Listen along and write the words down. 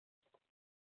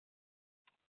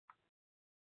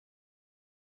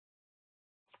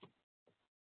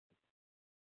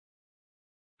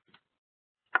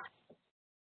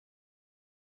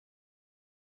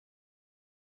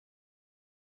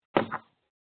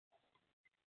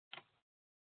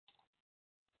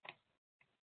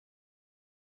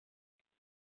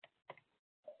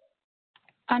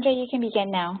Andre, you can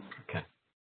begin now. Okay.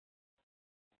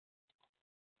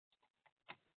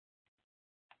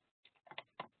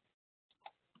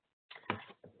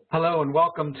 Hello and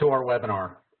welcome to our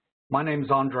webinar. My name is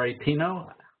Andre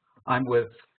Pino. I'm with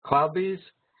CloudBees,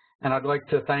 and I'd like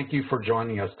to thank you for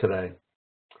joining us today.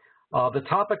 The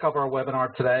topic of our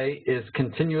webinar today is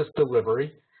continuous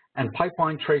delivery and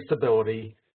pipeline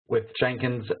traceability with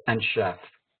Jenkins and Chef.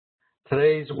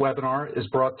 Today's webinar is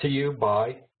brought to you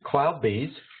by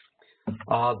CloudBees,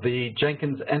 the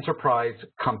Jenkins enterprise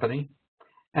company,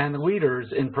 and the leaders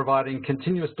in providing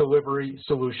continuous delivery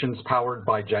solutions powered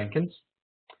by Jenkins,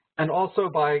 and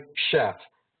also by Chef,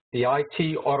 the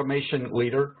IT automation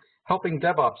leader, helping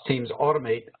DevOps teams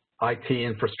automate IT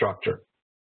infrastructure.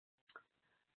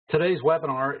 Today's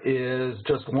webinar is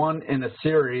just one in a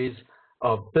series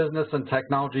of business and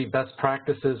technology best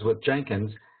practices with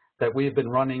Jenkins that we've been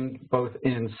running both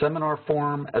in seminar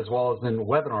form as well as in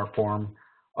webinar form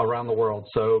around the world.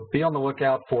 So be on the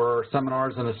lookout for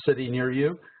seminars in a city near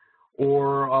you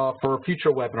or for future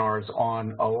webinars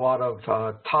on a lot of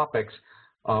topics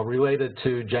related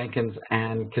to Jenkins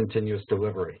and continuous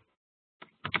delivery.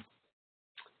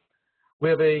 We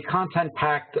have a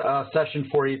content-packed session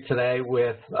for you today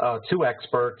with two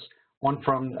experts, one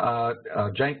from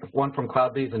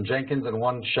CloudBees and Jenkins and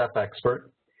one Chef expert.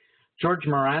 George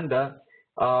Miranda,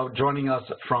 joining us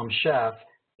from Chef,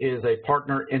 is a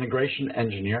partner integration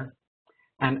engineer,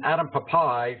 and Adam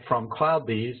Papai from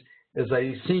CloudBees is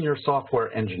a senior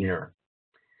software engineer.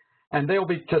 And they'll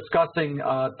be discussing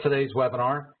today's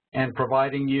webinar and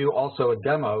providing you also a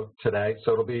demo today,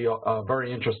 so it'll be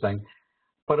very interesting.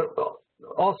 But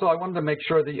also, I wanted to make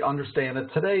sure that you understand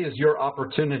that today is your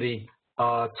opportunity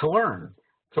to learn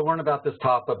about this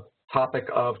topic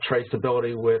of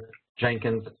traceability with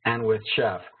Jenkins and with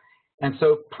Chef. And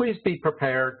so please be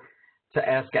prepared to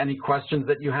ask any questions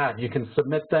that you have. You can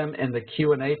submit them in the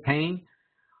Q&A pane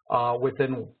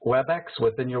within WebEx,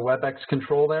 within your WebEx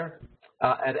control there,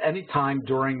 at any time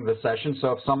during the session.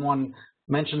 So if someone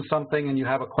mentions something and you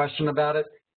have a question about it,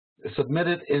 submit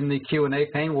it in the Q&A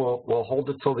pane. We'll hold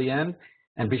it till the end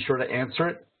and be sure to answer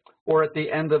it. Or at the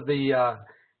end of the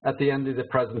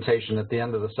presentation, at the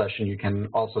end of the session, you can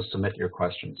also submit your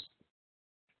questions.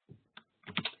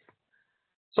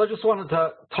 So I just wanted to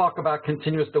talk about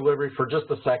continuous delivery for just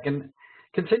a second.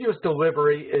 Continuous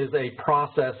delivery is a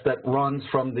process that runs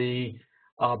from the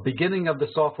beginning of the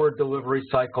software delivery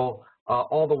cycle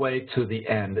all the way to the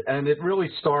end. And it really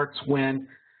starts when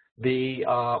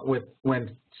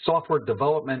when software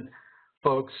development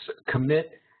folks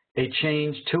commit a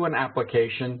change to an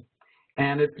application,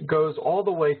 and it goes all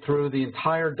the way through the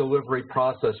entire delivery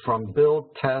process from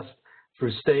build, test,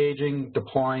 through staging,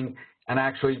 deploying, and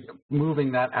actually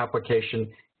moving that application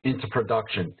into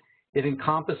production. It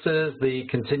encompasses the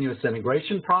continuous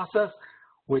integration process,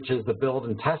 which is the build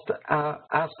and test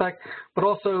aspect, but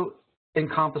also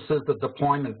encompasses the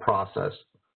deployment process.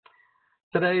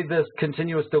 Today, this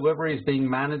continuous delivery is being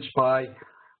managed by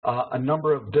a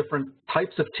number of different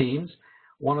types of teams.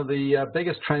 One of the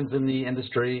biggest trends in the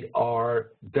industry are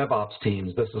DevOps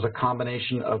teams. This is a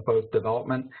combination of both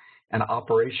development and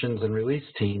operations and release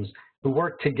teams who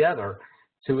work together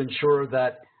to ensure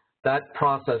that that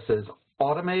process is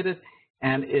automated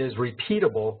and is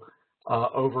repeatable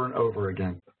over and over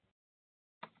again.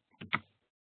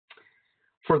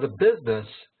 For the business,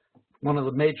 one of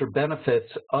the major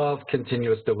benefits of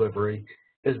continuous delivery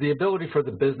is the ability for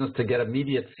the business to get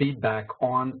immediate feedback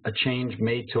on a change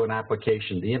made to an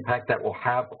application, the impact that will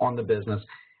have on the business,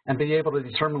 and be able to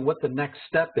determine what the next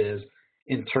step is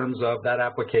in terms of that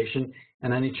application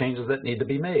and any changes that need to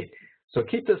be made. So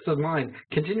keep this in mind.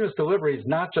 Continuous delivery is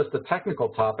not just a technical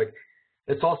topic,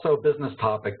 it's also a business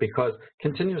topic, because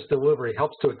continuous delivery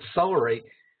helps to accelerate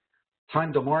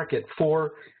time to market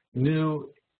for new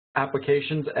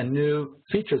applications and new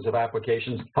features of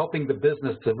applications, helping the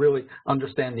business to really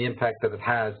understand the impact that it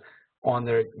has on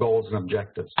their goals and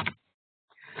objectives.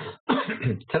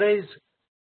 Today's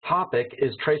topic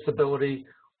is traceability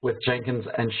with Jenkins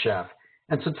and Chef.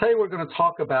 And so today we're going to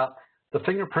talk about the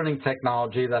fingerprinting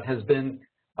technology that has been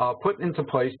put into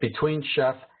place between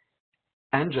Chef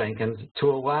and Jenkins to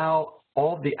allow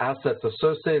all of the assets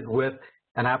associated with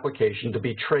an application to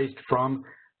be traced from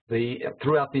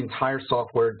throughout the entire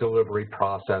software delivery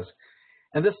process.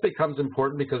 And this becomes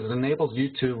important because it enables you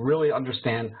to really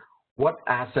understand what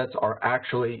assets are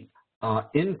actually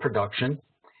in production,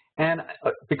 and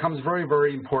becomes very,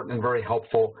 very important and very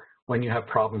helpful when you have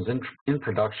problems in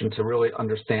production to really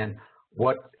understand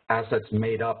what assets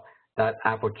made up that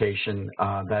application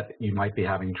that you might be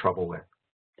having trouble with.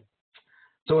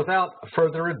 So without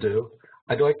further ado,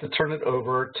 I'd like to turn it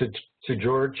over to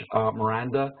George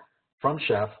Miranda from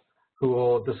Chef, who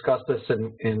will discuss this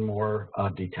in more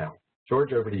detail.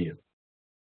 George, over to you.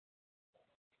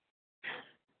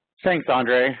 Thanks,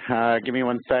 Andre. Give me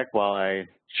one sec while I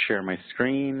share my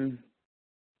screen.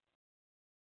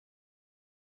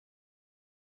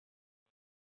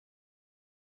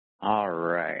 All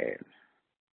right.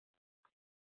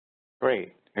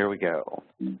 Great. Here we go.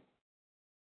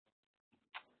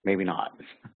 Maybe not.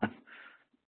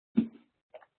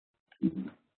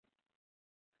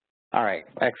 All right.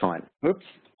 Excellent. Oops.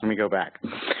 Let me go back.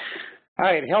 All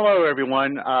right. Hello,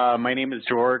 everyone. My name is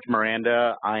George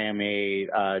Miranda. I am a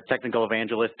technical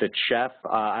evangelist at Chef.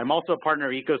 I'm also a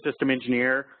partner ecosystem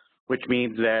engineer, which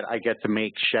means that I get to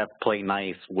make Chef play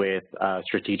nice with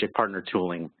strategic partner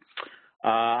tooling.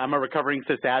 I'm a recovering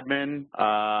sysadmin.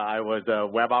 I was a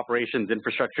web operations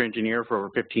infrastructure engineer for over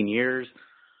 15 years.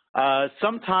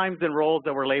 Sometimes in roles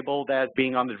that were labeled as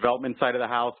being on the development side of the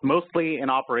house, mostly in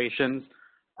operations,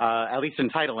 at least in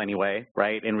title anyway,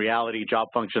 right? In reality, job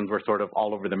functions were sort of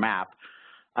all over the map.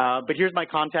 But here's my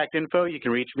contact info. You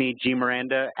can reach me,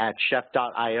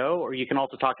 gmiranda@chef.io, or you can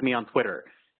also talk to me on Twitter,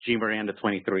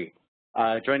 gmiranda23.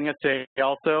 Joining us today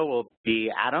also will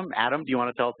be Adam. Adam, do you want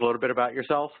to tell us a little bit about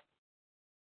yourself?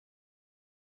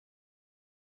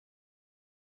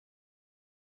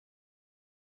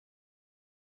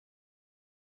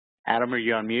 Adam, are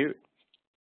you on mute?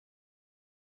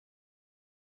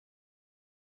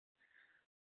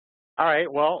 All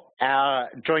right, well,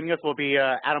 joining us will be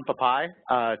Adam Papai,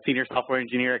 Senior Software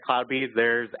Engineer at CloudBees.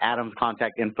 There's Adam's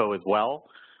contact info as well.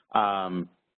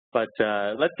 But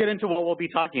let's get into what we'll be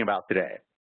talking about today.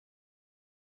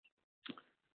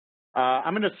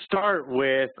 I'm going to start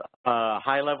with a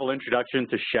high-level introduction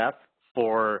to Chef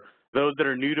for those that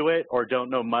are new to it or don't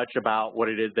know much about what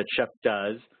it is that Chef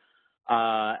does.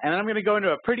 And then I'm going to go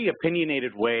into a pretty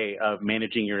opinionated way of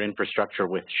managing your infrastructure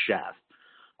with Chef.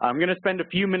 I'm going to spend a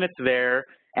few minutes there,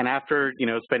 and after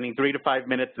spending 3 to 5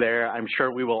 minutes there, I'm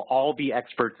sure we will all be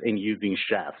experts in using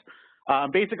Chef. I'm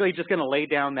basically just going to lay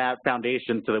down that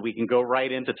foundation so that we can go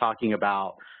right into talking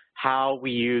about how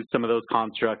we use some of those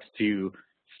constructs to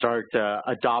start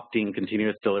adopting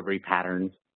continuous delivery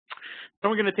patterns.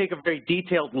 Then we're going to take a very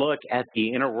detailed look at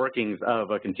the inner workings of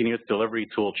a continuous delivery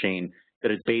tool chain that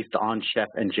is based on Chef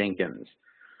and Jenkins.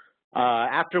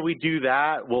 After we do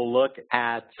that, we'll look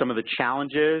at some of the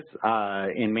challenges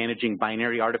in managing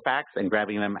binary artifacts and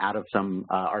grabbing them out of some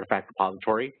artifact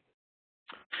repository.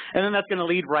 And then that's going to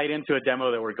lead right into a demo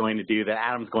that we're going to do that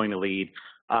Adam's going to lead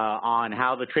on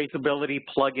how the traceability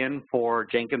plugin for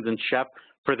Jenkins and Chef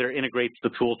further integrates the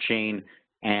tool chain,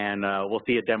 and we'll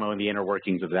see a demo in the inner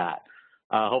workings of that.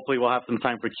 Hopefully we'll have some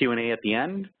time for Q&A at the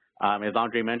end. As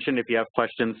Andre mentioned, if you have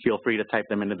questions, feel free to type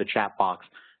them into the chat box.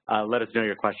 Let us know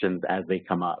your questions as they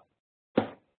come up.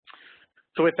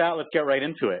 So with that, let's get right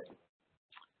into it.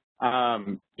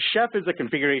 Chef is a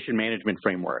configuration management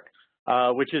framework,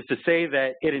 which is to say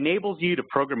that it enables you to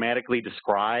programmatically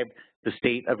describe the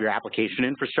state of your application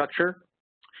infrastructure.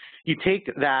 You take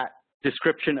that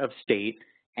description of state,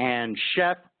 and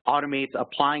Chef automates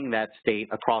applying that state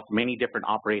across many different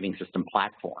operating system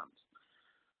platforms.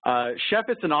 Chef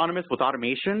is synonymous with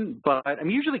automation, but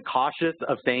I'm usually cautious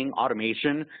of saying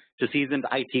automation to seasoned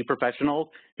IT professionals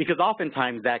because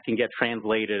oftentimes that can get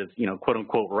translated as, quote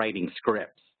unquote, writing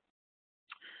scripts.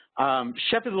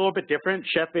 Chef is a little bit different.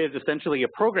 Chef is essentially a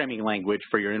programming language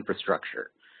for your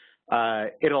infrastructure.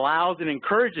 It allows and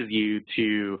encourages you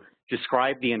to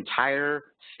describe the entire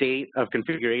state of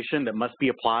configuration that must be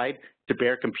applied to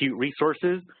bear compute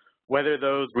resources, whether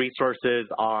those resources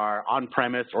are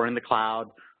on-premise or in the cloud,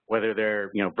 whether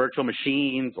they're virtual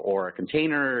machines or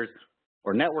containers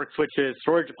or network switches,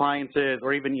 storage appliances,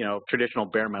 or even traditional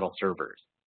bare metal servers.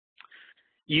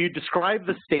 You describe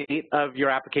the state of your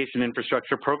application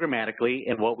infrastructure programmatically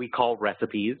in what we call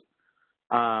recipes.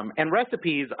 And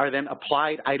recipes are then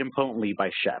applied idempotently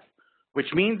by Chef,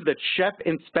 which means that Chef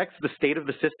inspects the state of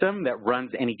the system that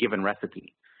runs any given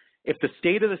recipe. If the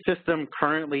state of the system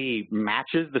currently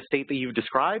matches the state that you've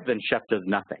described, then Chef does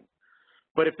nothing.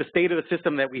 But if the state of the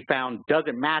system that we found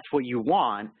doesn't match what you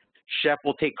want, Chef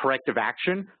will take corrective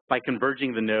action by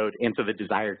converging the node into the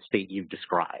desired state you've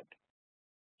described.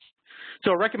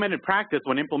 So a recommended practice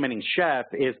when implementing Chef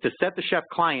is to set the Chef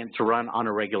client to run on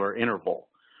a regular interval.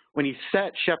 When you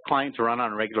set Chef client to run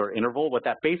on a regular interval, what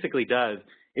that basically does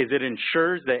is it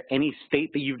ensures that any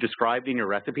state that you've described in your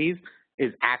recipes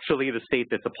is actually the state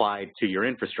that's applied to your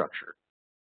infrastructure.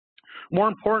 More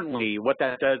importantly, what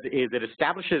that does is it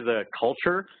establishes a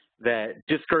culture that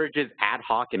discourages ad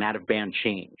hoc and out-of-band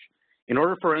change. In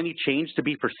order for any change to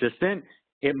be persistent,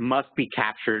 it must be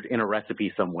captured in a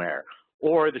recipe somewhere,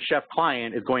 or the chef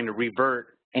client is going to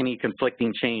revert any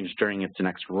conflicting change during its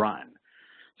next run.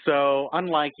 So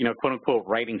unlike, quote unquote,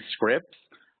 writing scripts,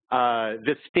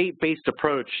 this state-based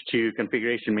approach to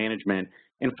configuration management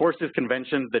enforces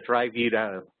conventions that drive you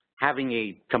to having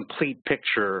a complete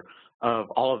picture of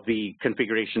all of the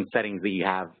configuration settings that you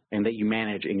have and that you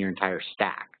manage in your entire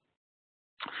stack.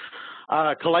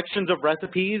 Collections of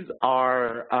recipes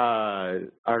are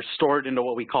stored into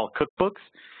what we call cookbooks.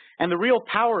 And the real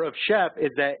power of Chef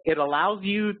is that it allows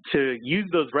you to use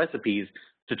those recipes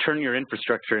to turn your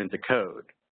infrastructure into code.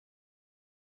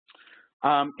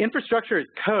 Infrastructure as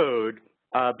code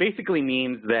basically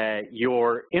means that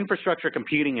your infrastructure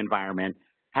computing environment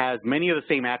has many of the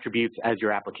same attributes as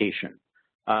your application.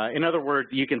 In other words,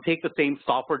 you can take the same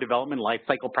software development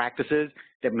lifecycle practices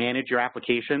that manage your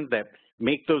applications, that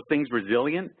make those things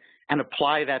resilient, and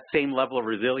apply that same level of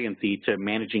resiliency to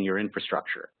managing your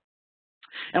infrastructure.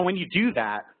 And when you do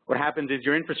that, what happens is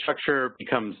your infrastructure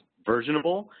becomes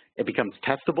versionable, it becomes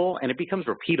testable, and it becomes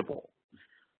repeatable.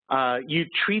 You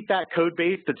treat that code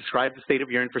base that describes the state of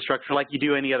your infrastructure like you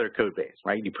do any other code base,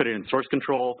 right? You put it in source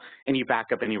control, and you back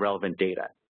up any relevant data.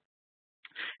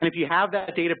 And if you have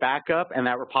that data backup and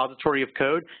that repository of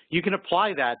code, you can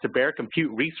apply that to bare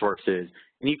compute resources,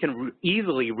 and you can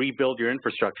easily rebuild your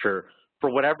infrastructure for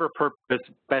whatever purpose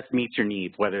best meets your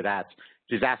needs, whether that's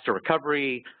disaster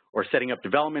recovery or setting up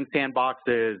development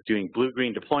sandboxes, doing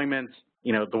blue-green deployments.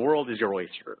 The world is your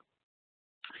oyster.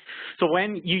 So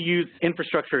when you use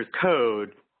infrastructure as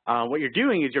code, what you're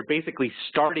doing is you're basically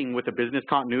starting with a business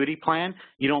continuity plan.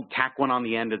 You don't tack one on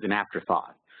the end as an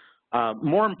afterthought.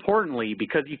 More importantly,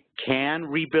 because you can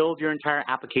rebuild your entire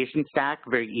application stack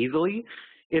very easily,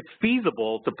 it's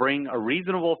feasible to bring a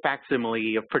reasonable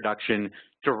facsimile of production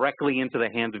directly into the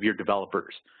hands of your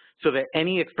developers so that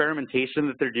any experimentation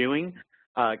that they're doing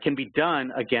can be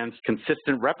done against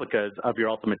consistent replicas of your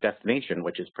ultimate destination,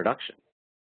 which is production.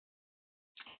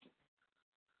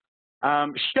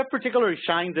 Chef particularly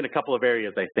shines in a couple of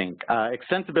areas, I think,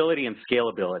 extensibility and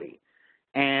scalability.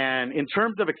 And in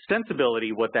terms of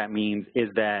extensibility, what that means is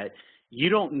that you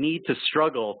don't need to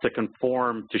struggle to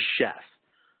conform to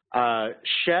Chef.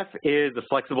 Chef is a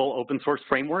flexible open source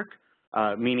framework,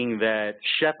 meaning that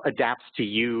Chef adapts to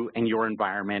you and your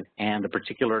environment and the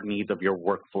particular needs of your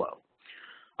workflow.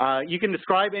 You can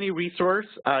describe any resource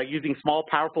using small,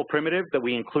 powerful primitives that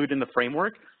we include in the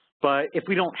framework, but if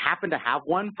we don't happen to have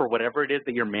one for whatever it is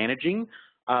that you're managing,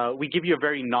 we give you a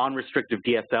very non-restrictive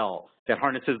DSL that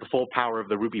harnesses the full power of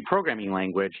the Ruby programming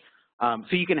language, so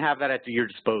you can have that at your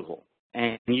disposal.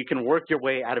 And you can work your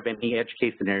way out of any edge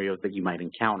case scenarios that you might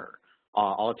encounter.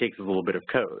 All it takes is a little bit of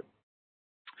code.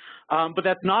 But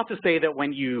that's not to say that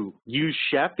when you use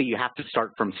Chef that you have to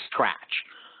start from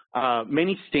scratch.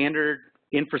 Many standard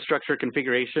infrastructure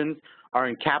configurations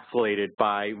are encapsulated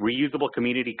by reusable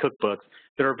community cookbooks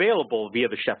that are available via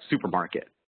the Chef supermarket.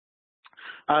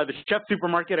 The Chef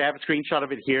supermarket, I have a screenshot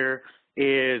of it here,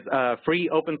 is a free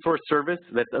open source service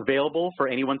that's available for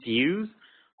anyone to use.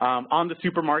 On the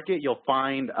supermarket, you'll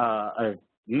find a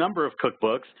number of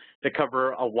cookbooks that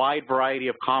cover a wide variety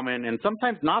of common and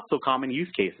sometimes not so common use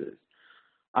cases.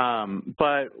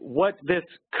 But what this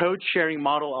code sharing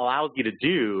model allows you to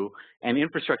do, and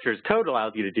infrastructure as code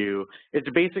allows you to do, is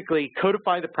to basically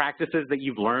codify the practices that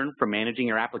you've learned from managing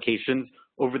your applications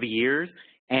over the years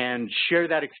and share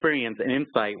that experience and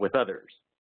insight with others.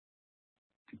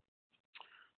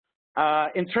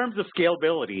 In terms of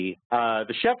scalability,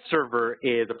 the Chef server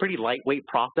is a pretty lightweight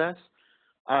process.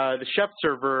 The Chef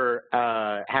server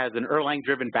has an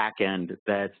Erlang-driven backend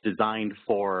that's designed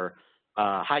for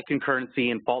high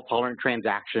concurrency and fault-tolerant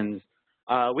transactions.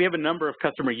 We have a number of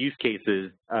customer use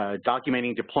cases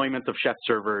documenting deployments of Chef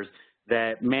servers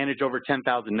that manage over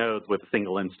 10,000 nodes with a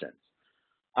single instance.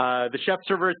 The Chef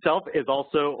server itself is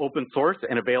also open source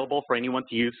and available for anyone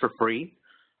to use for free.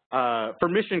 For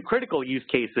mission-critical use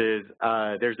cases,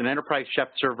 there's an enterprise Chef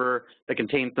server that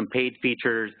contains some paid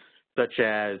features such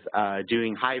as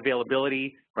doing high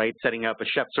availability, right, setting up a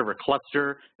Chef server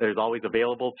cluster that is always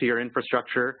available to your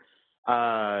infrastructure.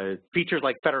 Features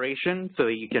like federation so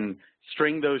that you can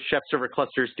string those Chef server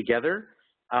clusters together.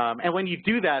 And when you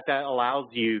do that, that allows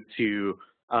you to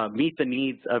meet the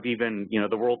needs of even,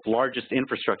 the world's largest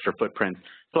infrastructure footprints.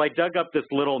 So I dug up this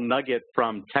little nugget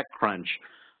from TechCrunch.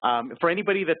 For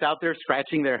anybody that's out there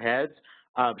scratching their heads,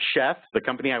 Chef, the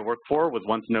company I work for, was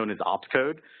once known as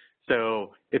Opscode.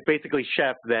 So it's basically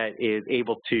Chef that is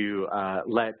able to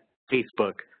let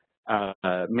Facebook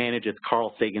manage its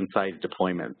Carl Sagan-sized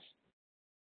deployments.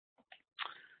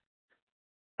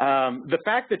 The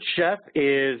fact that Chef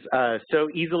is so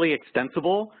easily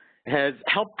extensible has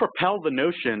helped propel the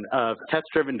notion of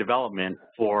test-driven development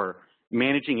for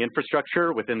managing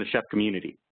infrastructure within the Chef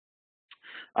community.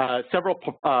 Several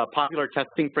popular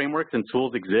testing frameworks and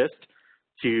tools exist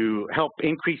to help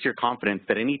increase your confidence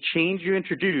that any change you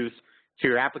introduce to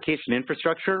your application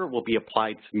infrastructure will be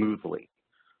applied smoothly.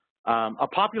 A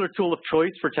popular tool of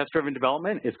choice for test-driven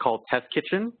development is called Test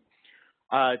Kitchen.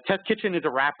 Test Kitchen is a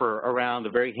wrapper around the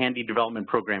very handy development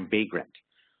program Vagrant.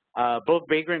 Both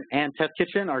Vagrant and Test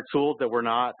Kitchen are tools that were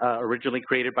not originally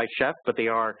created by Chef, but they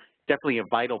are definitely a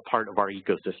vital part of our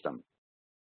ecosystem.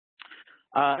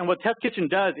 And what Test Kitchen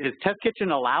does is Test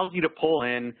Kitchen allows you to pull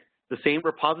in the same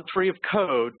repository of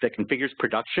code that configures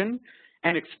production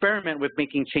and experiment with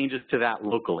making changes to that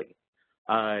locally.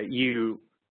 You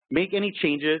make any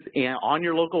changes on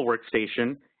your local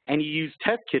workstation, and you use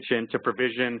Test Kitchen to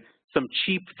provision some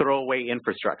cheap throwaway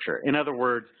infrastructure. In other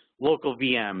words, local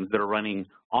VMs that are running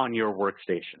on your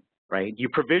workstation, right? You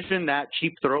provision that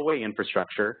cheap throwaway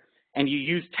infrastructure, and you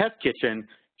use Test Kitchen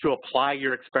to apply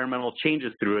your experimental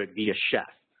changes through it via Chef.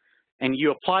 And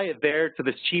you apply it there to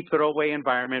this cheap throwaway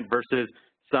environment versus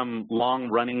some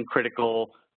long-running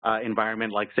critical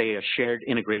environment like, say, a shared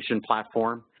integration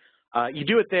platform. You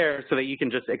do it there so that you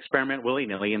can just experiment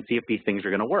willy-nilly and see if these things are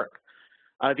going to work.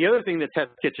 The other thing that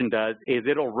Test Kitchen does is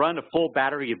it'll run a full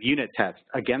battery of unit tests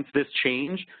against this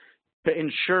change to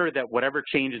ensure that whatever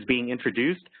change is being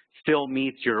introduced still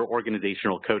meets your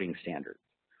organizational coding standards.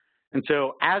 And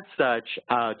so as such,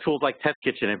 tools like Test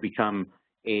Kitchen have become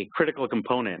a critical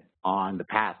component on the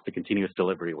path to continuous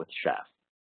delivery with Chef.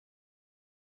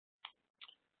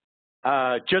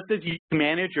 Just as you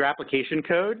manage your application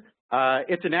code,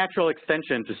 it's a natural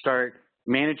extension to start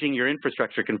managing your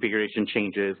infrastructure configuration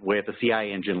changes with a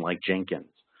CI engine like Jenkins.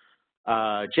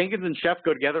 Jenkins and Chef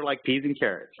go together like peas and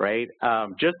carrots, right?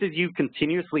 Just as you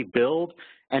continuously build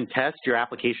and test your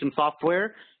application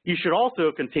software, you should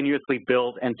also continuously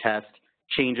build and test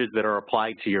changes that are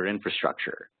applied to your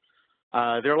infrastructure.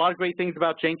 There are a lot of great things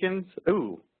about Jenkins.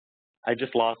 Ooh, I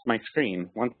just lost my screen.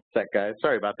 One sec, guys.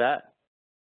 Sorry about that.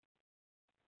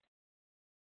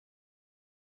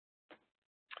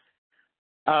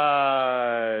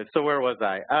 So where was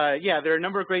I? Yeah, there are a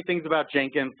number of great things about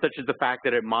Jenkins, such as the fact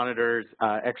that it monitors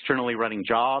externally running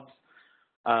jobs,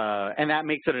 and that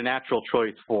makes it a natural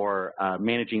choice for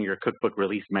managing your cookbook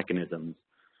release mechanisms.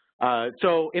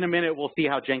 So in a minute, we'll see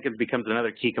how Jenkins becomes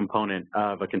another key component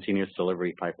of a continuous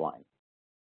delivery pipeline.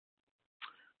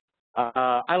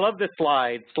 I love this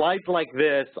slide. Slides like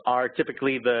this are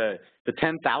typically the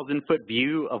 10,000-foot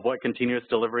view of what continuous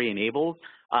delivery enables.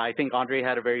 I think Andre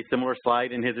had a very similar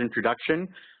slide in his introduction.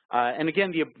 And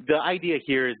again, the idea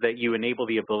here is that you enable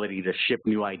the ability to ship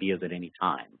new ideas at any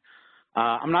time.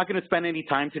 I'm not going to spend any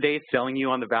time today selling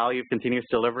you on the value of continuous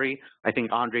delivery. I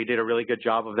think Andre did a really good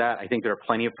job of that. I think there are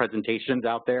plenty of presentations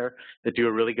out there that do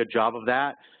a really good job of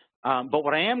that. But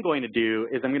what I am going to do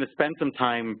is I'm going to spend some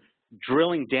time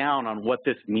drilling down on what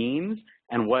this means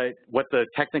and what the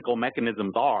technical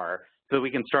mechanisms are, so that we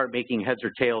can start making heads or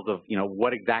tails of,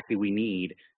 what exactly we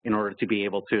need in order to be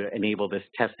able to enable this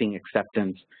testing,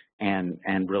 acceptance, and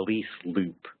release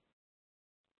loop.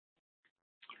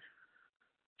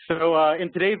 So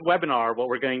in today's webinar, what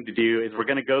we're going to do is we're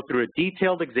going to go through a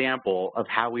detailed example of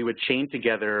how we would chain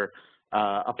together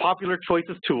a popular choice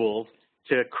of tools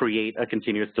to create a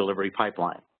continuous delivery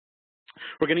pipeline.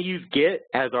 We're going to use Git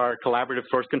as our collaborative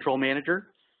source control manager.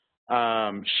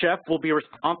 Chef will be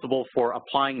responsible for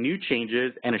applying new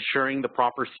changes and assuring the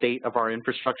proper state of our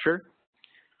infrastructure.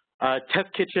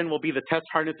 Test Kitchen will be the test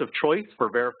harness of choice for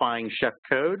verifying Chef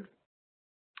code.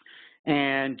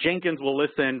 And Jenkins will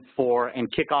listen for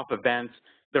and kick off events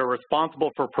that are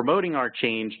responsible for promoting our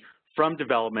change from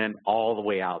development all the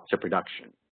way out to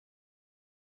production.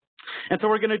 And so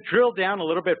we're going to drill down a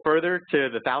little bit further to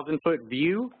the 1,000-foot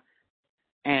view.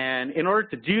 And in order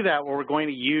to do that, what we're going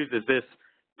to use is this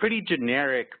pretty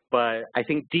generic, but I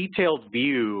think detailed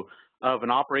view of an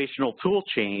operational tool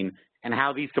chain and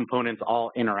how these components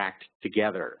all interact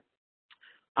together.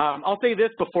 I'll say this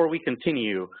before we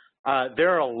continue. There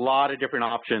are a lot of different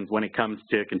options when it comes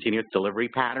to continuous delivery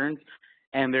patterns,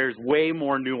 and there's way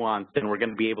more nuance than we're going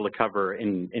to be able to cover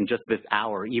in just this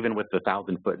hour, even with the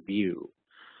 1,000-foot view.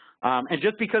 And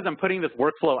just because I'm putting this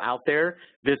workflow out there,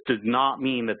 this does not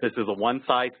mean that this is a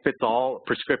one-size-fits-all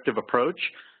prescriptive approach.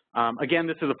 Again,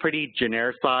 this is a pretty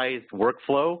genericized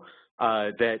workflow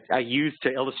that I use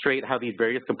to illustrate how these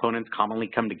various components commonly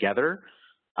come together.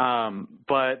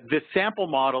 But this sample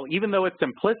model, even though it's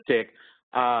simplistic,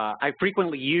 I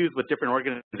frequently use with different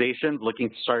organizations looking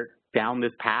to start down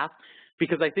this path,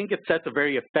 because I think it sets a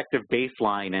very effective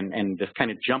baseline and this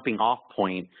kind of jumping off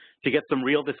point to get some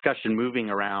real discussion moving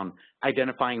around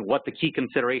identifying what the key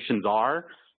considerations are,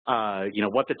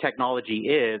 what the technology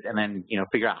is, and then,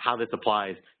 figure out how this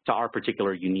applies to our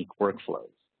particular unique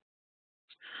workflows.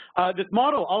 This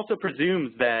model also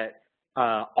presumes that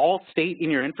all state in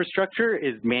your infrastructure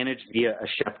is managed via a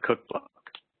chef cookbook.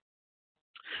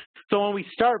 So when we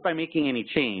start by making any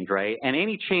change, right, and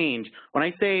any change, when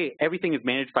I say everything is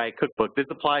managed by a cookbook, this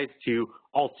applies to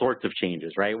all sorts of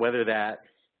changes, right, whether that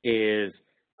is,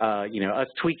 us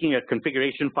tweaking a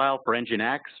configuration file for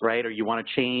Nginx, right, or you want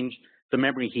to change the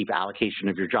memory heap allocation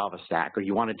of your Java stack, or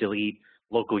you want to delete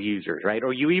local users, right,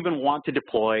 or you even want to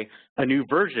deploy a new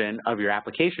version of your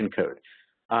application code.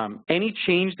 Any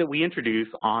change that we introduce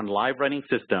on live running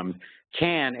systems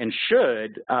can and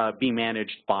should be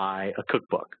managed by a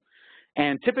cookbook.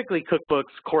 And typically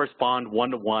cookbooks correspond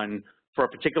one-to-one for a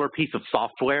particular piece of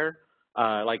software,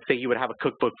 like say you would have a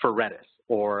cookbook for Redis,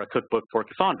 or a cookbook for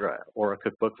Cassandra, or a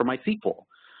cookbook for MySQL.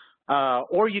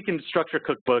 Or you can structure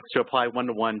cookbooks to apply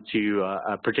one-to-one to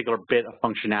a particular bit of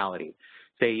functionality.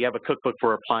 Say you have a cookbook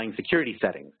for applying security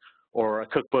settings, or a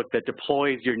cookbook that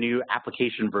deploys your new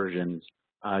application versions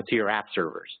to your app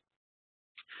servers.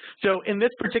 So in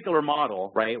this particular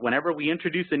model, right, whenever we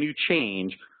introduce a new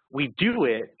change, we do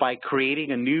it by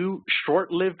creating a new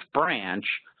short-lived branch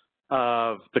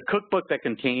of the cookbook that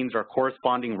contains our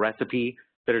corresponding recipe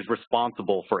that is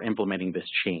responsible for implementing this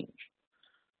change.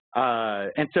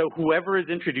 And so whoever is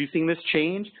introducing this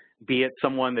change, be it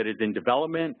someone that is in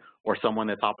development or someone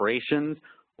that's operations,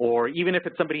 or even if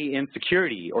it's somebody in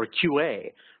security or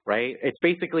QA, right? It's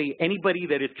basically anybody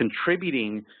that is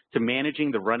contributing to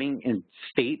managing the running and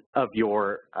state of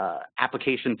your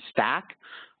application stack.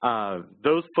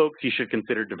 Those folks you should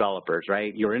consider developers,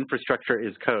 right? Your infrastructure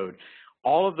is code.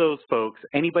 All of those folks,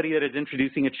 anybody that is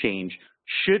introducing a change,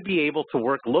 should be able to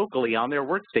work locally on their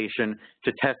workstation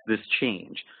to test this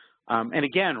change. And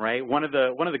again, right, one of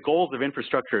the goals of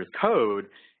infrastructure as code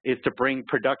is to bring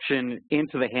production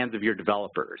into the hands of your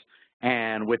developers.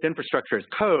 And with infrastructure as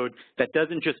code, that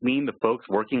doesn't just mean the folks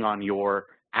working on your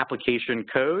application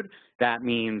code. That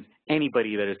means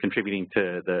anybody that is contributing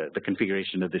to the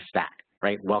configuration of this stack,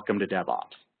 right? Welcome to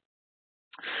DevOps.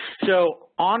 So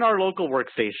on our local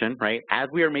workstation, right, as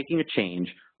we are making a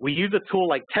change, we use a tool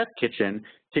like Test Kitchen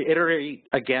to iterate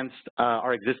against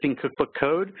our existing cookbook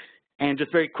code and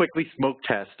just very quickly smoke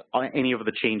test on any of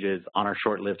the changes on our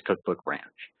short-lived cookbook branch,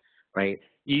 right?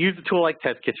 You use a tool like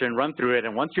Test Kitchen, run through it,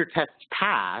 and once your tests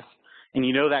pass and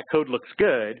you know that code looks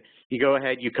good, you go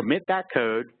ahead, you commit that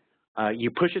code, you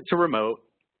push it to remote,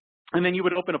 and then you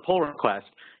would open a pull request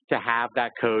to have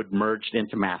that code merged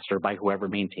into master by whoever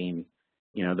maintains,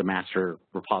 the master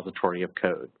repository of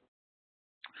code.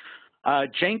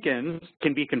 Jenkins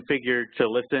can be configured to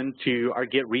listen to our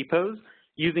Git repos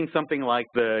using something like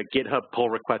the GitHub Pull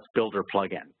Request Builder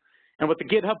plugin. And what the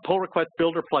GitHub Pull Request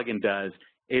Builder plugin does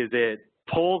is it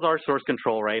pulls our source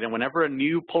control, right? And whenever a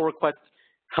new pull request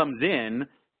comes in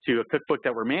to a cookbook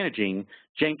that we're managing,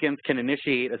 Jenkins can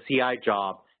initiate a CI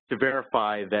job to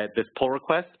verify that this pull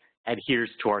request adheres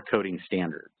to our coding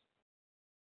standards.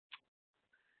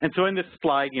 And so in this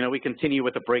slide, we continue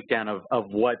with a breakdown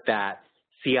of what that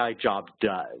CI job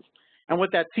does. And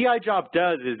what that CI job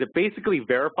does is it basically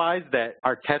verifies that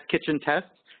our Test Kitchen tests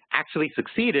actually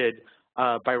succeeded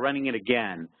by running it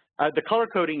again. The color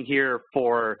coding here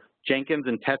for Jenkins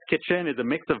and Test Kitchen is a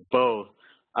mix of both,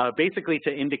 basically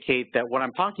to indicate that what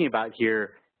I'm talking about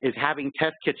here is having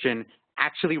Test Kitchen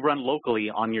actually run locally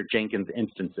on your Jenkins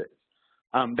instances.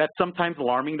 That's sometimes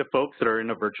alarming to folks that are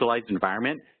in a virtualized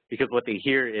environment because what they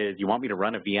hear is, you want me to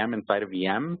run a VM inside a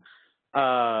VM?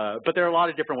 But there are a lot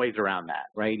of different ways around that,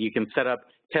 right? You can set up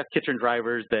Test Kitchen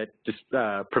drivers that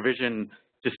provision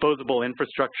disposable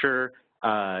infrastructure,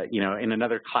 in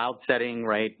another cloud setting,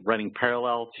 right, running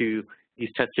parallel to these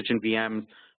Test Kitchen VMs.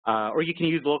 Or you can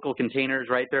use local containers,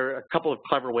 right? There are a couple of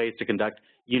clever ways to conduct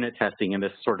unit testing in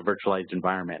this sort of virtualized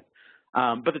environment.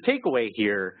 But the takeaway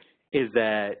here is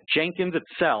that Jenkins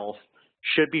itself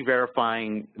should be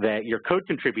verifying that your code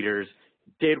contributors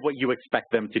did what you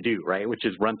expect them to do, right, which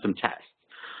is run some tests.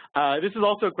 This is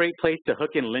also a great place to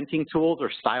hook in linting tools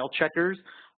or style checkers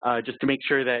just to make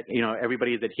sure that,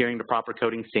 everybody is adhering to proper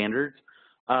coding standards.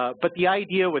 But the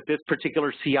idea with this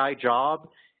particular CI job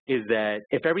is that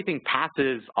if everything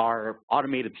passes our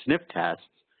automated sniff tests,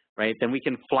 right, then we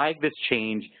can flag this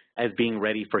change as being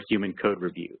ready for human code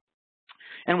review.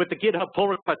 And with the GitHub Pull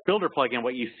Request Builder plugin,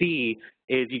 what you see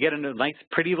is you get a nice,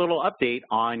 pretty little update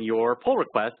on your pull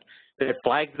request that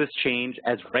flags this change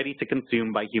as ready to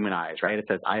consume by human eyes, right? It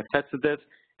says, I have tested this,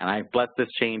 and I blessed this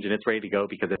change and it's ready to go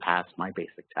because it passed my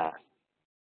basic test.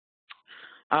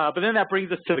 But then that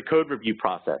brings us to the code review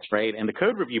process, right? And the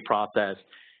code review process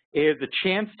is a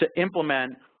chance to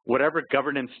implement whatever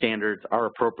governance standards are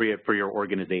appropriate for your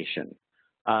organization.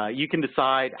 You can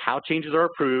decide how changes are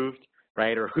approved,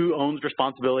 right, or who owns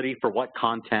responsibility for what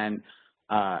content,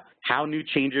 how new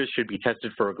changes should be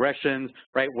tested for regressions,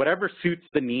 right, whatever suits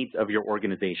the needs of your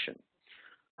organization.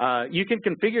 You can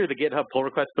configure the GitHub pull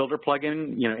request builder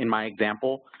plugin, in my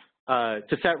example,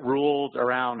 to set rules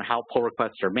around how pull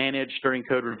requests are managed during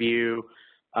code review,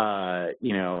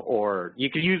 or you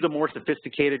could use a more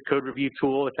sophisticated code review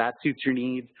tool if that suits your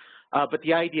needs. But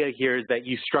the idea here is that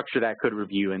you structure that code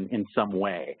review in some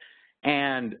way.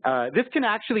 And this can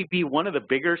actually be one of the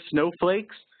bigger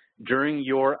snowflakes during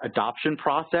your adoption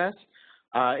process,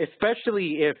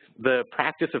 especially if the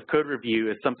practice of code review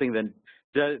is something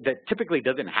that typically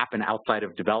doesn't happen outside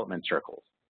of development circles.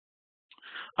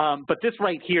 But this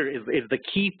right here is the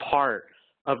key part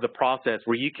of the process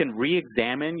where you can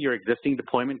re-examine your existing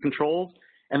deployment controls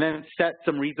and then set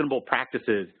some reasonable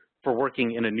practices for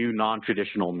working in a new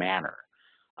non-traditional manner.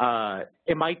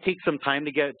 It might take some time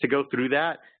to go through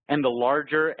that, and the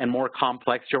larger and more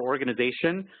complex your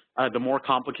organization, the more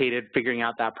complicated figuring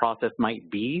out that process might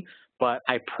be, but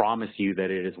I promise you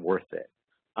that it is worth it.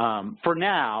 For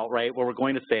now, right, what we're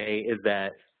going to say is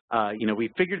that, we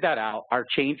figured that out. Our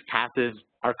change passes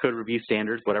our code review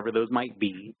standards, whatever those might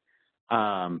be,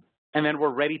 and then we're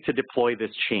ready to deploy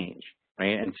this change,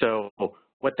 right? And so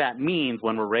what that means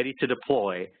when we're ready to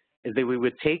deploy is that we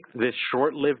would take this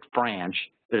short-lived branch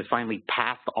that has finally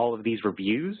passed all of these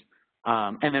reviews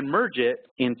and then merge it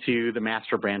into the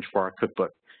master branch for our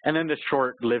cookbook. And then this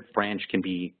short-lived branch can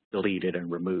be deleted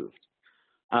and removed.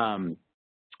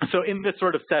 So in this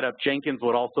sort of setup, Jenkins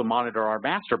would also monitor our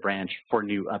master branch for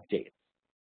new updates.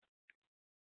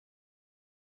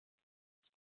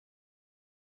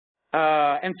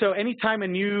 And so anytime a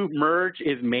new merge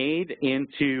is made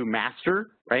into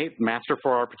master, right, master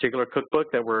for our particular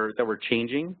cookbook that we're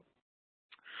changing,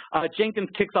 Jenkins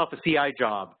kicks off a CI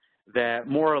job that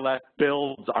more or less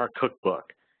builds our cookbook.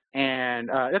 And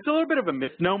that's a little bit of a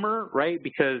misnomer, right,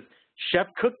 because chef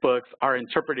cookbooks are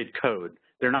interpreted code.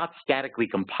 They're not statically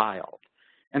compiled.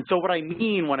 And so what I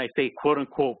mean when I say, quote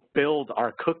unquote, build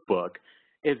our cookbook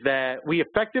is that we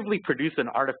effectively produce an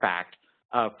artifact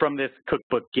from this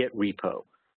cookbook Git repo,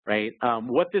 right?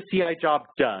 What this CI job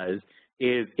does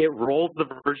is it rolls the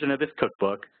version of this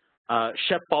cookbook.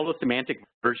 Chef follows semantic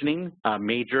versioning,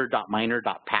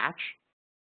 major.minor.patch.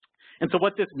 And so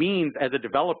what this means as a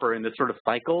developer in this sort of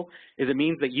cycle is it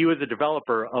means that you as a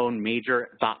developer own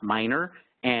major.minor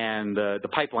and the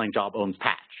pipeline job owns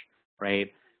patch,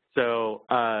 right? So,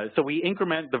 so we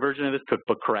increment the version of this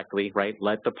cookbook correctly, right?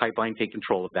 Let the pipeline take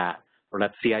control of that, or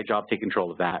let the CI job take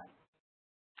control of that.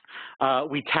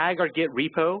 We tag our Git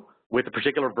repo with a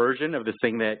particular version of this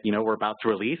thing that we're about to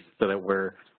release, so that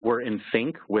we're in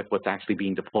sync with what's actually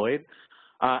being deployed.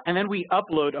 And then we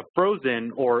upload a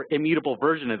frozen or immutable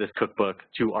version of this cookbook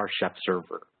to our Chef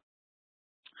server.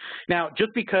 Now,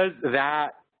 just because that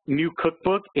new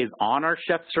cookbook is on our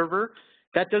Chef server,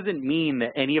 that doesn't mean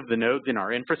that any of the nodes in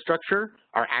our infrastructure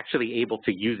are actually able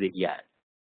to use it yet.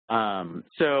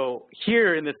 So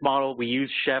here in this model, we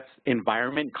use Chef's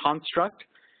environment construct.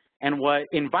 And what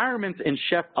environments in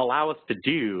Chef allow us to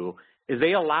do is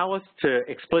they allow us to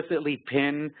explicitly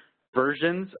pin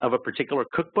versions of a particular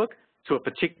cookbook to a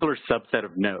particular subset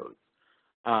of nodes.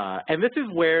 And this is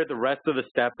where the rest of the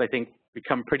steps, I think,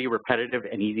 become pretty repetitive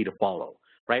and easy to follow,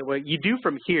 right? What you do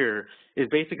from here is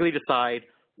basically decide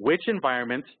which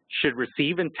environments should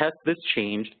receive and test this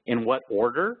change in what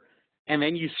order, and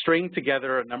then you string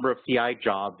together a number of CI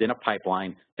jobs in a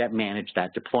pipeline that manage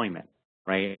that deployment,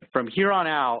 right? From here on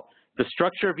out, the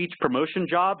structure of each promotion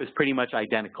job is pretty much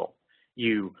identical.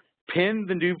 You pin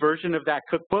the new version of that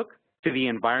cookbook to the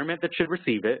environment that should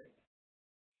receive it.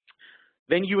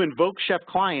 Then you invoke Chef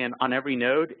Client on every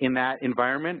node in that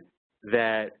environment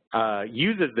that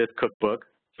uses this cookbook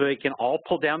so they can all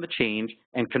pull down the change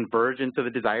and converge into the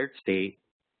desired state.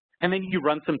 And then you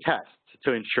run some tests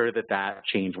to ensure that that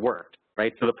change worked,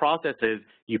 right? So the process is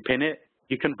you pin it,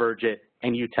 you converge it,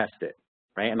 and you test it,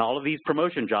 right? And all of these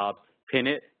promotion jobs, pin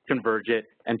it, converge it,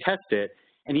 and test it.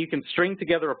 And you can string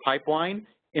together a pipeline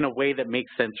in a way that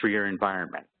makes sense for your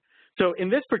environment. So in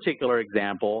this particular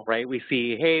example, right, we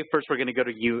see, hey, first we're going to go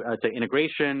to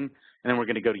integration, and then we're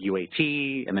going to go to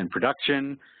UAT, and then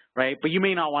production, right? But you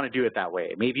may not want to do it that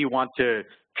way. Maybe you want to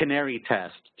canary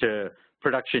test to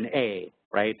production A,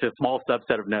 right, to a small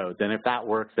subset of nodes. And if that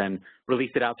works, then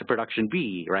release it out to production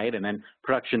B, right, and then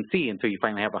production C until you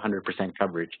finally have 100%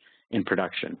 coverage in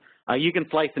production. You can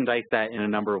slice and dice that in a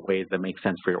number of ways that make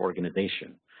sense for your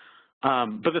organization.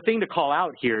 But the thing to call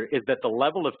out here is that the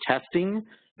level of testing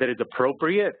that is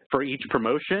appropriate for each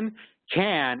promotion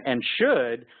can and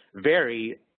should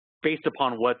vary based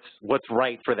upon what's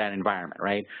right for that environment,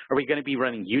 right? Are we going to be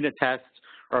running unit tests?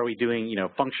 Or are we doing,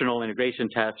 functional integration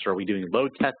tests? Or are we doing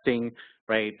load testing,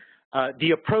 right?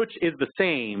 The approach is the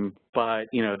same, but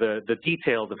the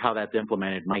details of how that's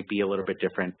implemented might be a little bit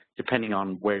different depending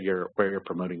on where you're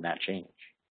promoting that change.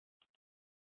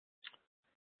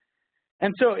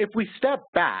 And so if we step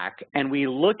back and we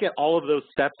look at all of those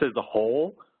steps as a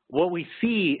whole, what we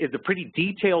see is a pretty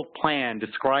detailed plan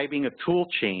describing a tool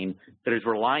chain that is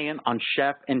reliant on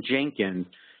Chef and Jenkins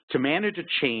to manage a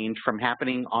change from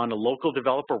happening on a local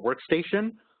developer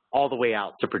workstation all the way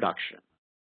out to production.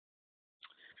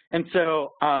 And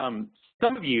so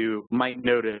some of you might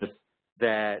notice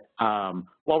that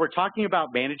while we're talking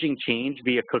about managing change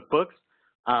via cookbooks,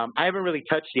 I haven't really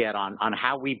touched yet on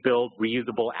how we build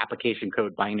reusable application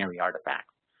code binary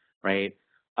artifacts, right?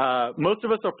 Most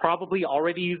of us are probably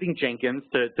already using Jenkins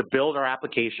to build our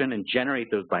application and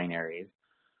generate those binaries.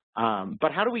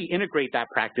 But how do we integrate that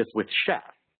practice with Chef?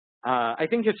 I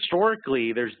think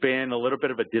historically there's been a little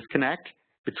bit of a disconnect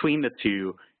between the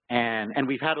two, and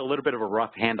we've had a little bit of a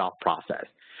rough handoff process.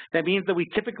 That means that we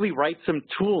typically write some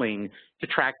tooling to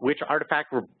track which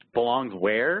artifact belongs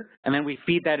where, and then we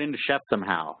feed that into Chef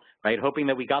somehow, right? Hoping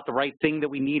that we got the right thing that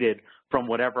we needed from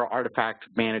whatever artifact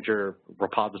manager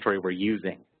repository we're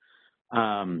using.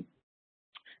 And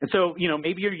so,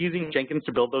 maybe you're using Jenkins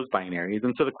to build those binaries,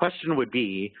 and so the question would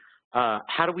be,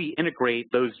 how do we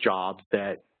integrate those jobs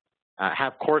that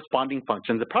have corresponding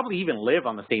functions that probably even live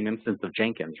on the same instance of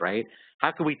Jenkins, right?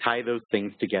 How can we tie those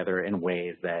things together in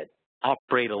ways that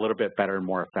operate a little bit better and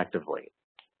more effectively?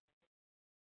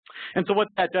 And so what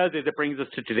that does is it brings us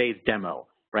to today's demo,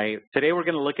 right? Today we're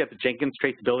going to look at the Jenkins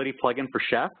Traceability plugin for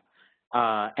Chef,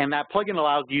 and that plugin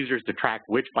allows users to track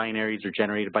which binaries are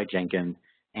generated by Jenkins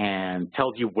and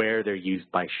tells you where they're used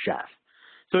by Chef.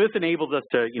 So this enables us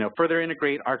to, further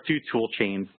integrate our two tool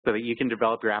chains so that you can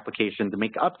develop your application to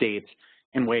make updates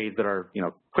in ways that are,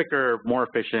 quicker, more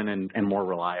efficient, and more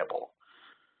reliable.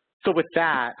 So with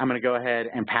that, I'm going to go ahead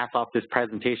and pass off this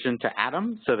presentation to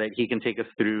Adam so that he can take us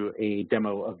through a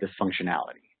demo of this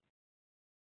functionality.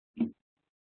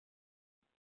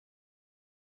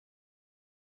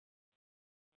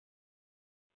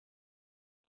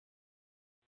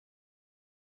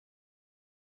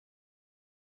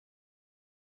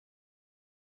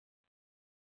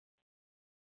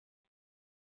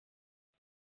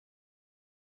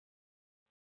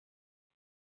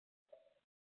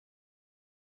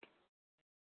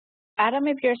 Adam,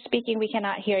 if you're speaking, we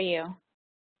cannot hear you.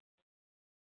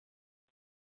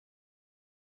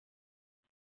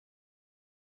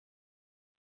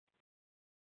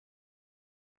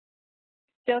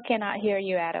 Still cannot hear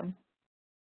you, Adam.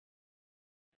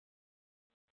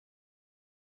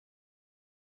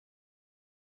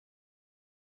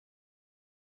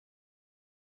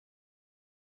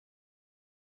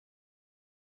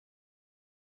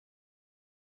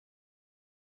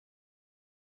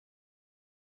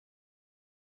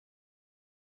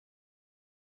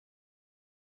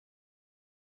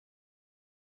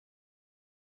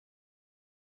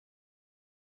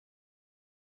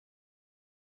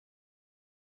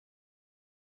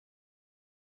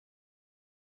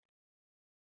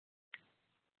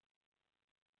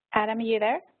 Adam, are you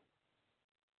there?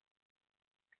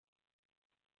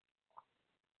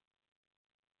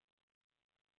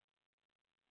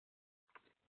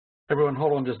 Everyone,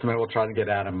 hold on just a minute. We'll try to get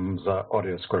Adam's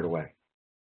audio squared away.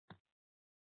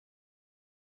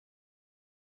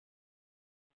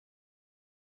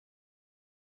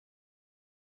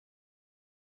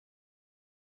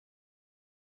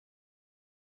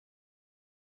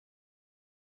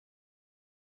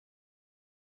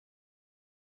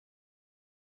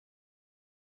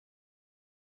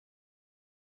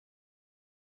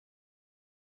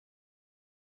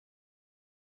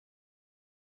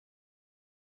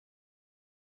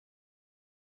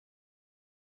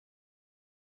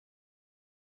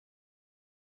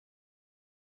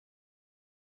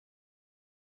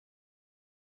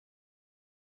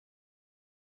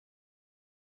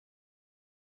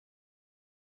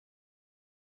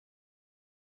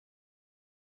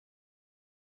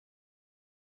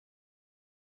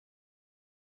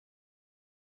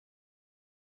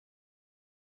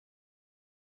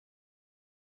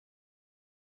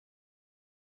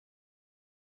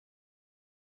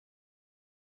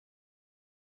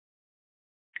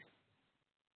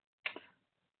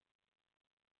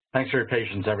 Thanks for your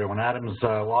patience, everyone. Adam's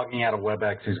logging out of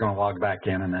WebEx. He's going to log back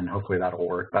in, and then hopefully that'll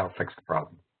work. That'll fix the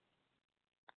problem.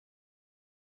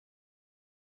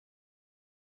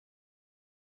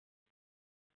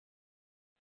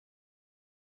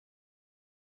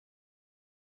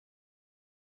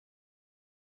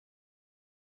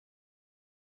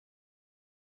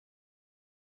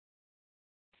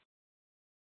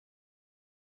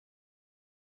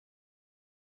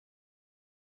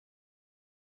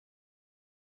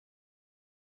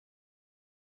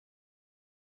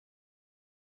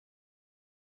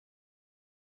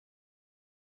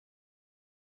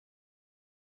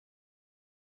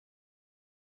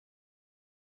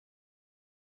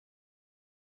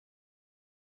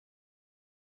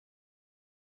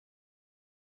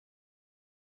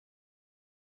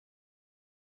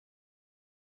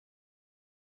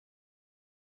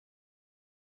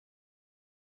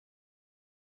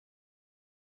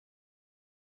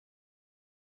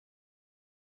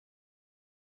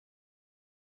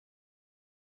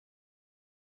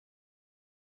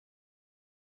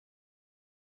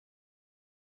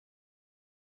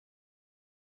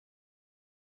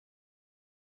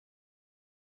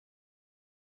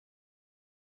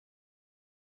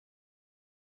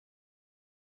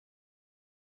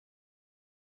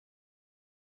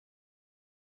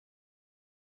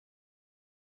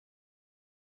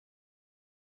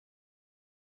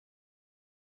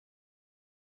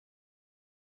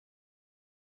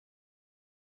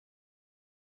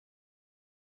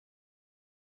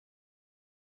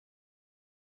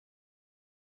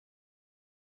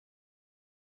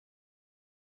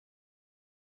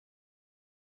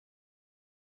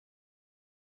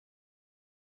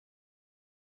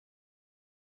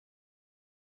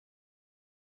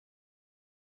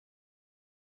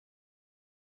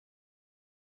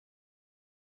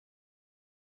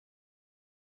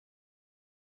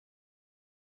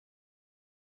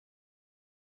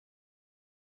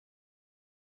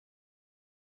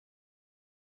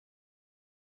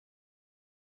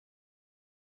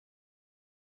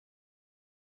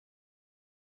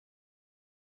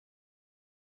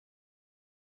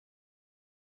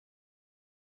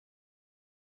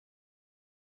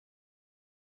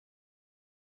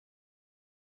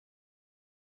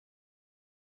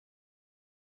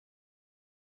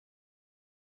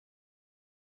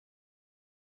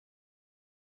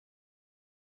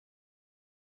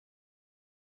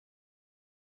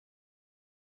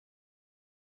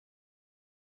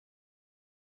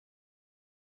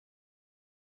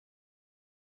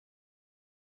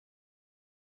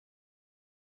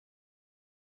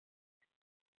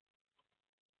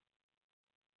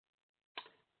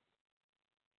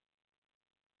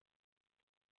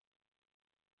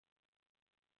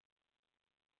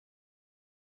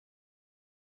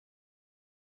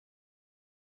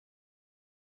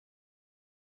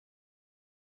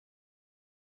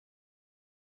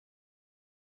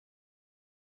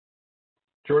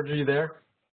 George, are you there?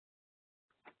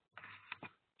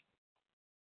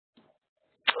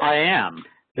 I am.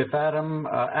 If Adam,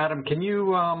 can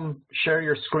you share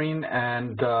your screen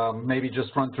and maybe just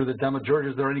run through the demo? George,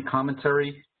 is there any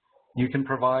commentary you can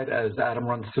provide as Adam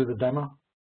runs through the demo?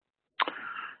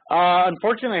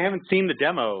 Unfortunately, I haven't seen the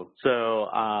demo, so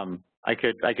I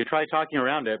could try talking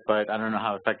around it, but I don't know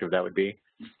how effective that would be.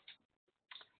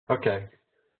 Okay.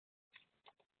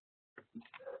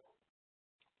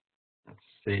 Let's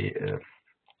see if.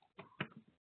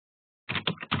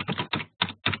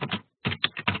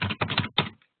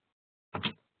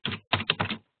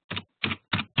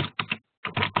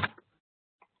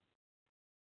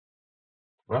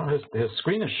 Well, his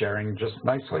screen is sharing just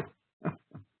nicely.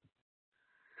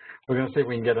 We're going to see if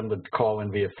we can get him to call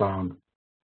in via phone.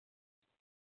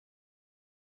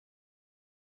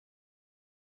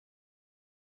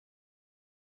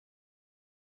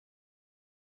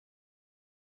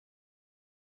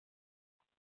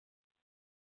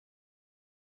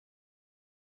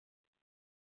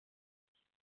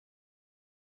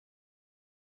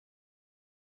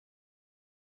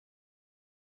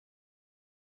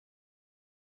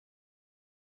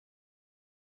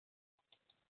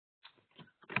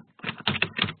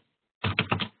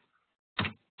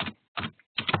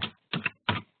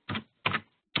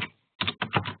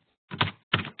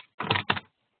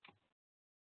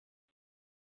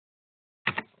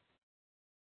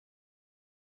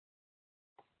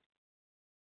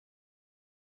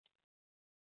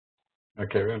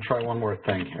 Okay, we're going to try one more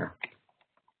thing here.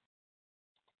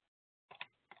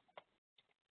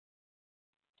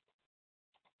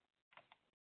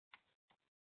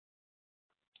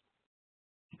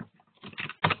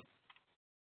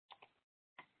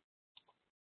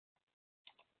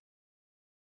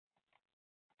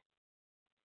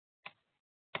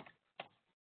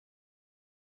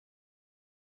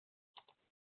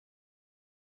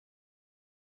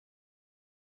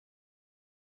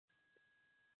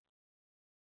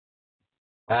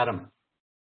 Adam.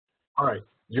 All right,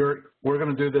 we're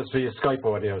going to do this via Skype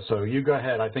audio, so you go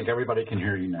ahead. I think everybody can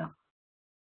hear you now.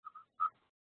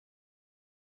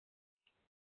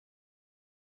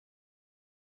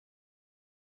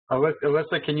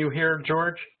 Alyssa, can you hear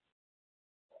George?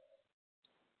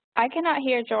 I cannot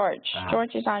hear George.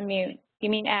 George is on mute. You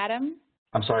mean Adam?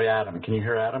 I'm sorry, Adam. Can you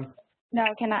hear Adam? No,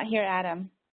 I cannot hear Adam.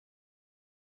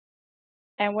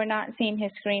 And we're not seeing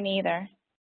his screen either.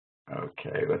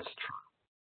 Okay, let's try.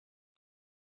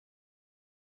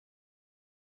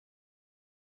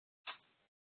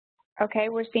 Okay,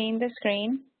 we're seeing the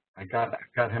screen. I got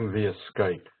him via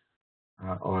Skype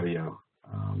audio.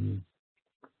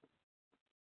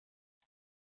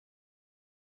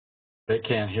 They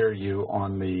can't hear you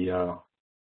on the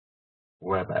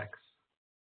WebEx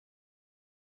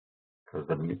because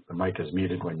the mic is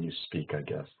muted when you speak, I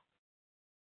guess.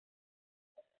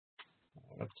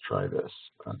 Let's try this.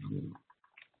 Let's see.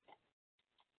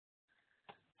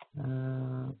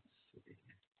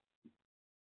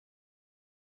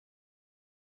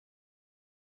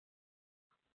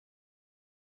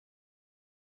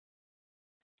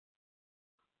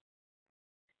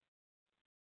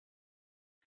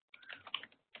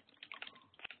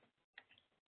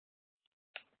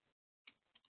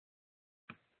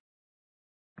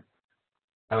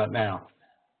 How about now?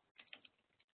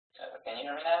 Can you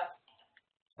hear me now?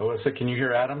 Alyssa, can you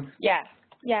hear Adam? Yes,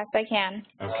 yes, I can.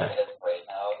 Okay.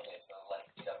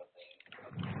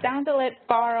 Sounds a little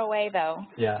far away, though.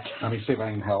 Yeah, let me see if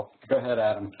I can help. Go ahead,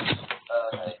 Adam.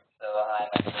 Okay, so hi,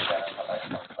 my name is Adam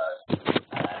from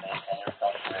I'm a senior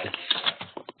software engineer,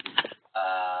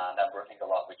 and I'm working a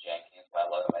lot with Jenkins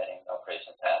while automating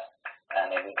operation tasks.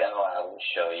 And in the demo, I will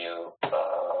show you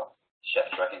chef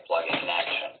tracking plugin in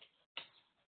action.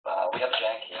 We have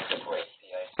Jenkins, a great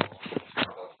CI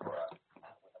tool for us,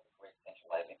 and we have a great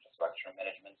centralized infrastructure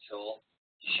management tool,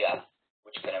 Chef,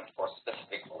 which can enforce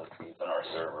specific policies on our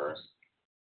servers.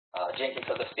 Jenkins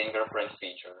has a fingerprint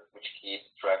feature, which keeps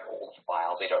track of all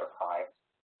files it archives,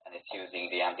 and it's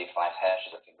using the MD5 hash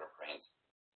as a fingerprint.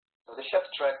 So the Chef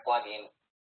Track plugin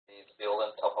is built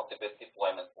on top of the bit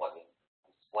deployment plugin.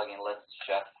 This plugin lets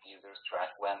Chef users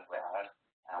track when, where,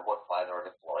 and what files are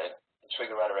deployed, and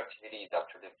trigger other activities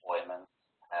after deployment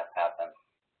have happened.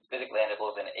 It basically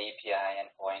enables an API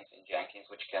endpoint in Jenkins,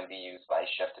 which can be used by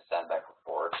Chef to send back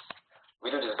reports. We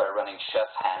do this by running Chef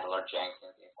handler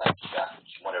Jenkins inside Chef,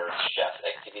 which monitors Chef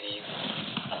activities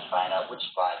and find out which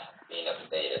files have been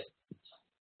updated.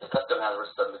 The custom handler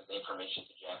submits the information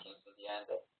to Jenkins in the end.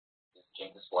 This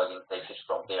Jenkins plugin takes it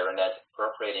from there and adds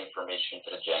appropriate information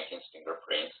to the Jenkins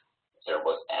fingerprint, if there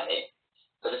was any.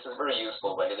 So this is very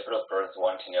useful when the developers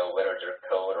want to know whether their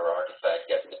code or artifact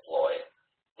gets deployed.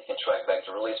 They can track back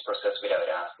the release process without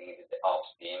asking the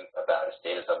ops team about the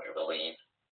status of the release.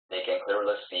 They can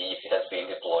clearly see if it has been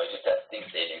deployed to testing,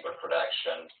 staging, or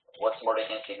production. What's more, they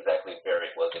can see exactly where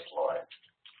it was deployed.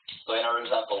 So in our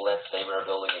example, let's say we're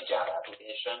building a Java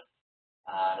application,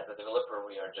 and as a developer,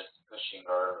 we are just pushing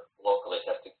our locally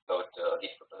tested code to a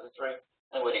Git repository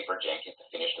and waiting for Jenkins to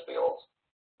finish the build.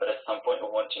 But at some point, we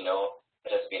want to know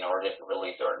if it has been already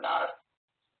released or not.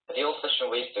 The old-fashioned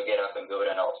way is to get up and go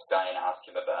to an ops guy and ask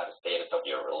him about the status of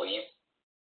your release.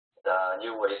 The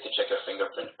new way is to check your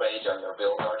fingerprint page on your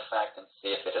build artifact and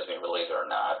see if it has been released or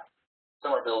not.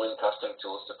 Some are building custom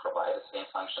tools to provide the same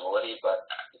functionality, but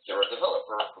if you're a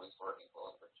developer who is working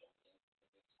close with Jenkins,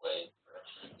 this way you're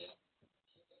achieving this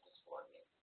using this plugin.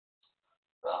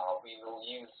 We will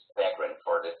use Vagrant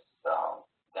for this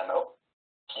demo.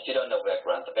 If you don't know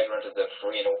Vagrant, the Vagrant is a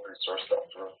free and open source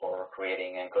software for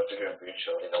creating and configuring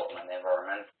virtual development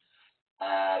environment.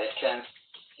 And it can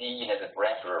seen as a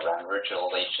wrapper around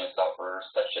virtualization software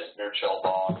such as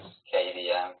VirtualBox,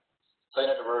 KVM. So in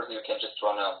other words, you can just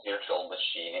run a virtual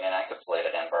machine in an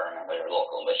encapsulated environment on your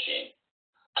local machine.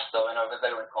 So in our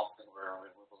Vagrant configure,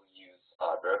 we will use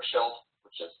Workshelf,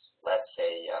 which is, let's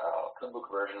say, a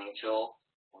cookbook versioning tool.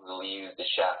 We will use the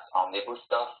Chef Omnibus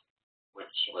stuff,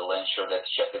 which will ensure that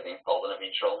Chef is installed on a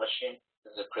virtual machine.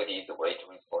 This is a pretty easy way to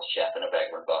install Chef in a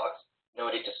Vagrant box. No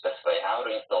need to specify how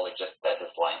to install it, just add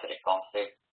this line to the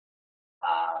config.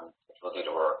 It will do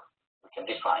the work. We can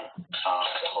define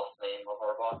the host name of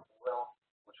our box as well,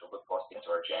 which will be posted to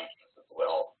our Jenkins as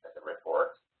well as a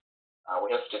report.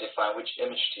 We have to define which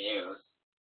image to use.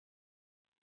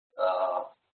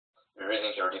 We're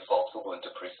using your default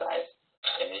Ubuntu precise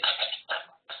image.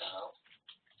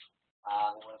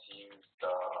 We want to use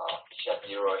Chef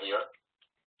 0 here,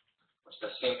 which is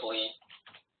a simply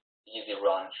easy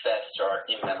run, fast start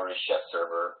in-memory Chef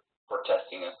server for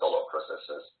testing and solo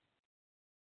processes.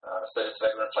 So this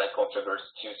vagrant file configures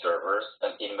 2 servers,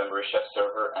 an in-memory chef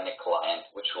server and a client,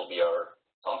 which will be our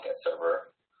Tomcat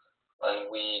server.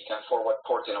 And we can forward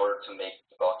ports in order to make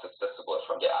the box accessible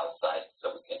from the outside,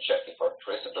 so we can check if our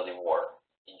traceability war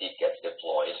indeed gets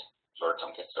deployed to our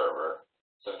Tomcat server.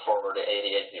 So we forward the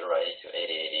 8808 to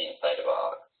 8080 inside the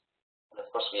box. And of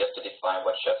course, we have to define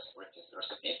what chef's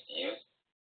recipes to use.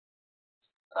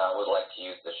 We'd like to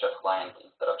use the chef client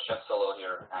instead of chef solo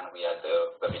here, and we add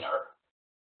the webinar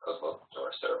cookbook to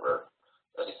our server.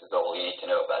 So this is all you need to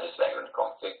know about this vagrant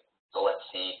config. So let's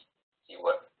see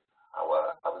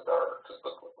how does our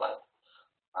cookbook look like.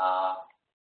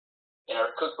 In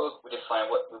our cookbook, we define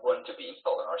what we want to be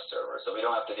installed on our server, so we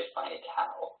don't have to define it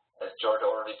how. As George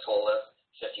already told us,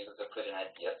 Chef uses a pretty-nice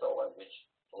DSL language.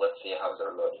 So let's see how does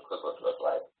our cookbook look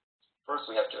like. First,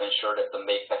 we have to ensure that the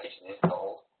make package is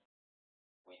installed.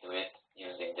 We do it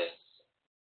using this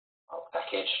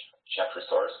package, chef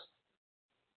resource.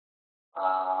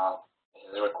 This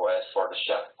is a request for the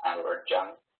chef handler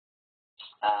gem.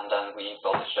 And then we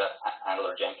install the chef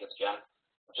handler Jenkins gem,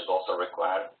 which is also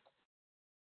required.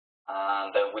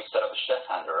 And then we set up a chef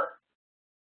handler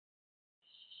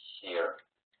here.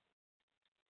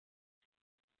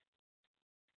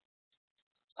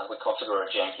 And we configure a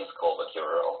Jenkins callback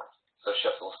URL. So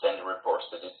chef will send reports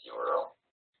to this URL.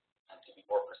 And to be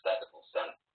more precise, it will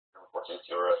send the report to this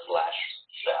URL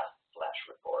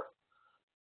 /chef/report.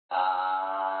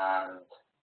 And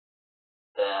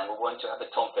then we want to have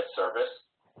a Tomcat service.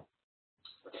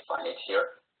 We define it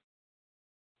here.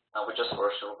 And we just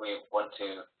we want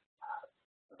to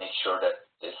make sure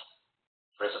that this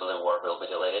traceability war will be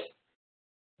deleted.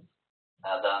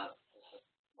 And then this is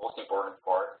the most important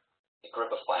part. We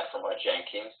grab a file from our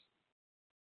Jenkins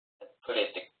and put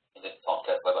it in the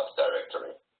Tomcat DevOps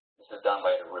directory. This is done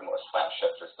by the remote file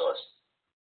chef resource.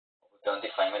 We can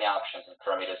define many options and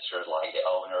parameters here, like the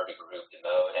owner, the group, the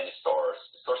mode, and the source.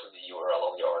 The source is the URL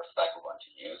of the artifact we want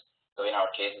to use. So in our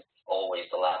case, it's always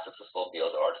the last successful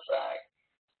build artifact.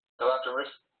 So after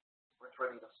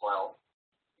retrieving the file,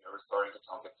 we are restoring the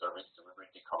Tomcat service to read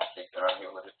the config and our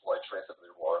newly deployed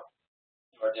traceability war.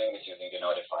 We are doing this using the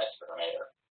notifies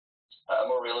parameter. A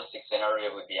more realistic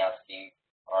scenario would be asking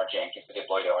our Jenkins to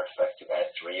deploy the artifact to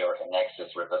S3 or the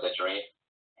Nexus repository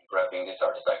and grabbing this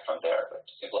artifact from there. But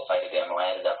to simplify the demo, I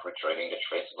ended up retrieving the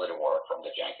traceability war from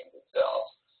the Jenkins itself.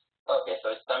 Okay, so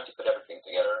it's time to put everything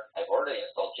together. I've already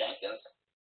installed Jenkins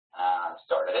and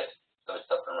started it, so it's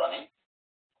up and running.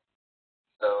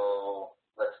 So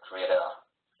let's create a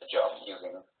job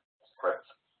using a script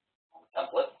and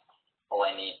template. All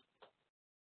I need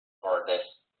for this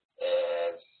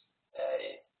is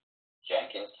a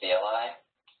Jenkins CLI.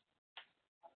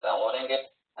 I'm downloading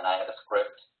it, and I have a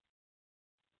script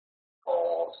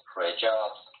called create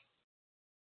jobs.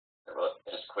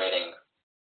 It is creating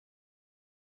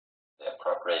the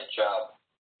appropriate job.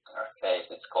 In our case,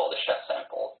 it's called the chef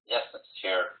sample. Yes, it's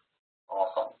here.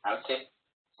 Awesome. Empty.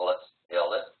 So let's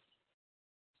build it.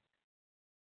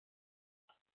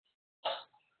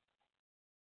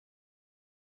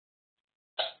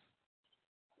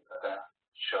 I'm going to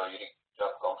show you the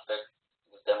job config.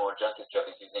 This demo Jenkins job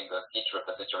is using a Git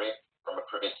repository from a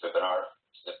previous webinar,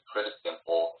 which is a pretty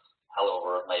simple Hello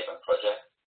World Maven project.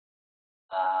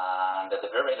 And at the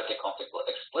very end of the config, we'll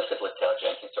explicitly tell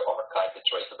Jenkins to archive the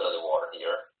traceability war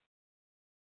here.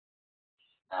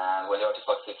 And when the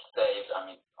artifact is saved,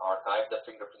 archived, the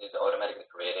fingerprint is automatically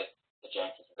created. The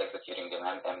Jenkins is executing the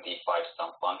MD5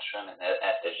 sum function and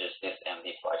attaches this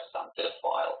MD5 sum to the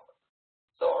file.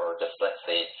 So just let's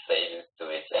say it saves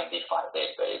to its MD5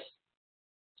 database.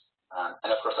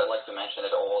 And of course, I'd like to mention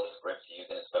that all the scripts used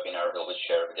in this webinar will be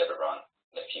shared with everyone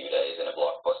in a few days in a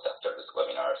blog post after this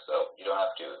webinar, so you don't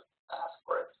have to ask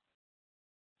for it.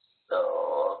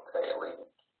 So, okay, leave the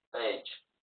page.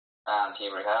 And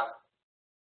here we have,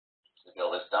 the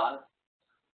build is done.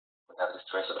 We have this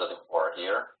traceability war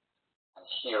here. And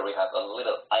here we have a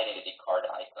little identity card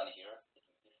icon here. This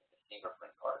is the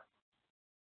fingerprint card.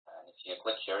 And if you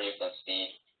click here, you can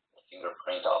see the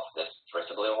fingerprint of this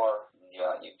traceability war.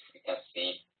 Yeah, you can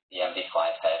see the MD5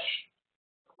 hash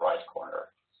right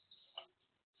corner.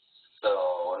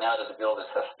 So now that the build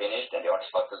has finished and the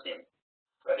artifact has been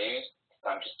produced, it's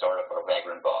time to start up our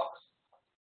vagrant box.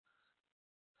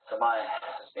 So mine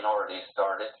has been already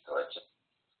started, so I just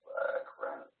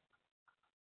ran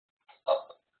up.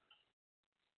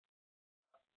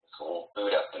 This will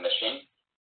boot up the machine.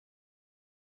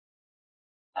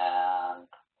 And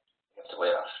you have to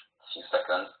wait a few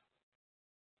seconds.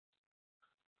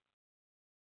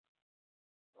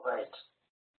 Wait.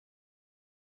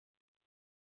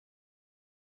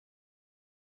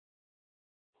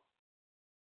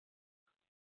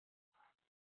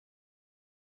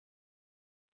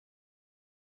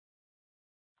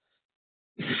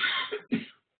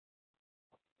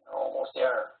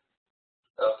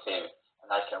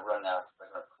 I can run a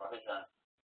regular provision,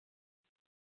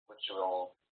 which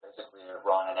will basically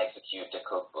run and execute the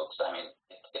cookbooks. I mean,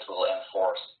 it will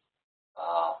enforce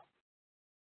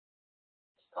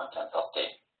content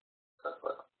update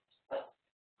cookbook.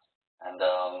 And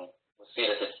we see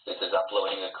that it is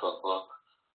uploading a cookbook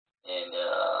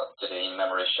to the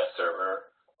in-memory Chef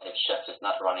server. And if Chef is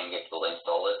not running, it will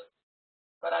install it.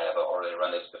 But I have already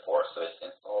run this before, so it's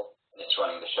installed. And it's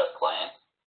running the Chef client.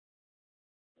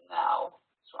 Now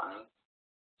it's running.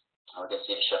 And we can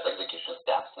see the Chef execution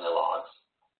steps in the logs.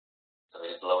 So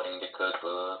it is loading the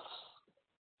cookbooks.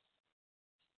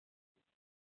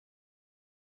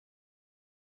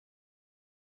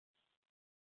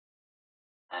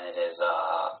 And it is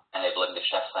enabling the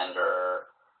Chef Finder,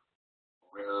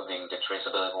 removing the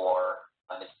traceability war,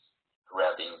 and it's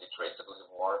grabbing the traceability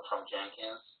war from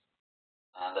Jenkins.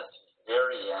 And at the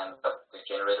very end of the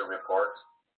generated report,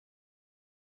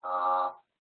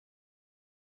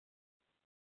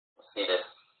 we see this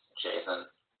JSON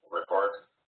report.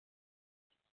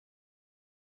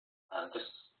 And this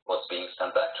was being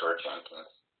sent back to our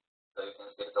Jenkins. So you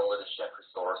can see that only the Chef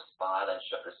resource file and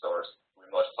Chef resource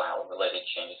remote file related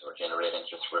changes were generated in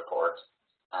this report.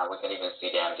 We can even see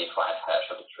the MD5 hash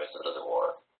of the traceability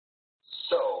war.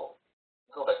 So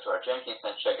go back to our Jenkins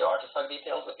and check the artifact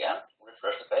details again.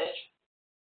 Refresh the page.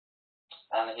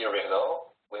 And here we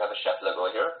go. We have a Chef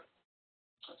logo here.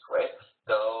 That's great.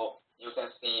 So you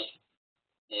can see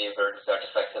where this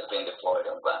artifact has been deployed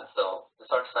and when. So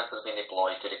this artifact has been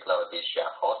deployed to the cloud-based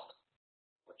Chef host,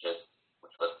 which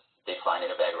was defined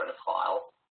in a background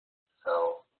file.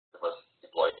 So it was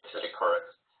deployed to the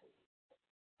correct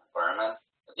environment.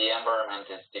 The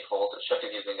environment is default. Chef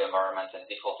is using the environment, and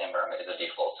default environment is a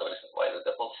default. So this is why it's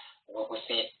a default. We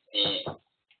see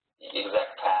the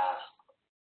exact path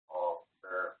of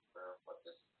where what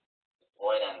is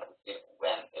deployed, and we see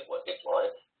when it was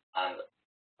deployed, and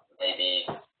maybe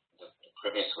the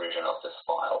previous version of this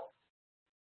file.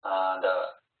 And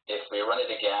if we run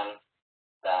it again,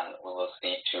 then we will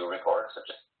see two reports. So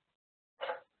just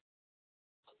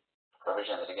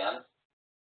provision it again.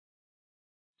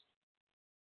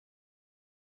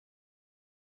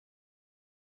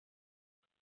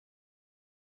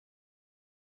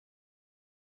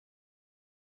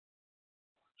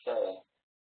 Okay,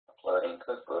 uploading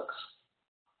cookbooks.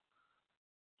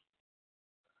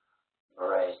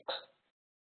 Great.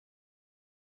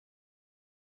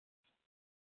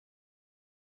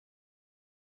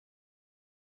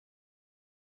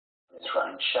 It's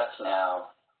running Chef now.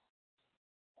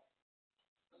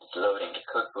 It's loading the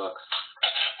cookbooks.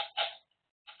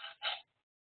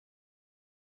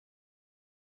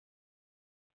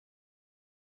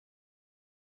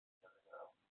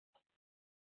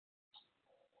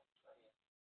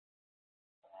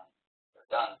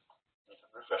 Done. If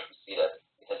we refresh, we see that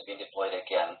it has been deployed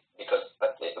again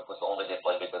but it was only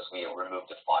deployed because we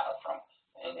removed the file from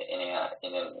in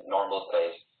a normal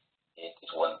case it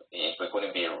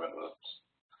wouldn't be removed.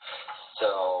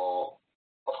 So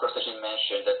of course I should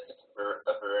mention that it's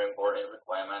a very important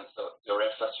requirement. So your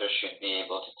infrastructure should be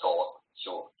able to talk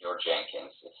to your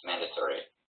Jenkins. It's mandatory.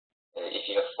 If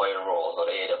you have firewalls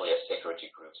or AWS security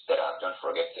groups set up, don't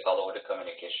forget to allow the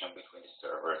communication between the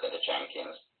servers and the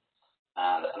Jenkins.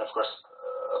 And of course,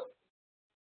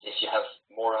 if you have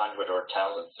more 100 or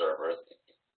 1,000 servers,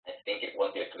 I think it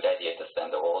won't be a good idea to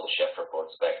send all the Chef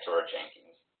reports back to our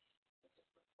Jenkins.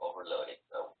 It's overloaded,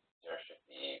 so there should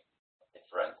be a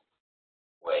different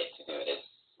way to do this.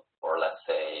 Or let's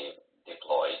say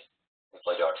deploy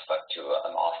the artifact to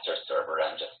a master server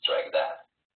and just drag that,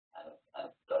 and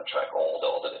don't track all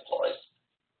the deploys.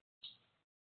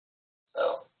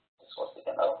 So this was the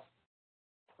demo.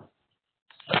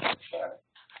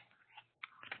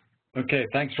 Okay,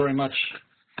 thanks very much,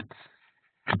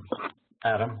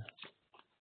 Adam.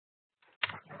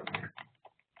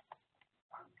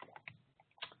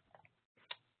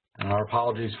 And our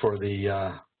apologies for the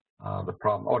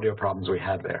audio problems we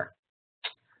had there.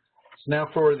 So now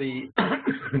for the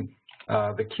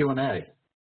the Q&A.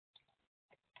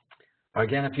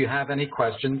 Again, if you have any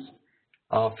questions,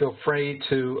 feel free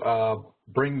to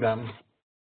bring them.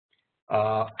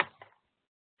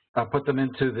 Put them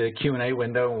into the Q&A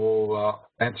window, and we'll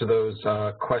answer those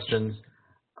questions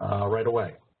right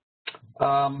away.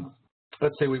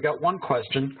 Let's see, we've got one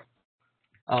question.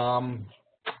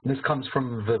 This comes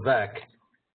from Vivek.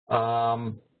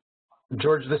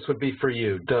 George, this would be for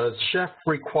you. Does Chef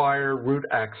require root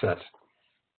access?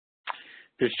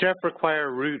 Does Chef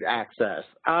require root access?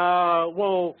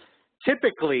 Well,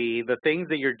 typically, the things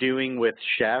that you're doing with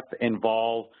Chef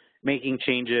involve making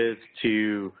changes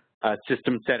to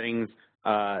system settings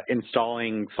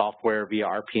installing software via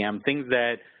RPM, things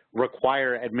that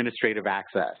require administrative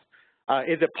access.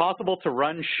 Is it possible to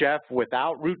run Chef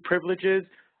without root privileges?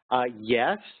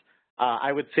 Yes.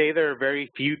 I would say there are very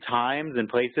few times and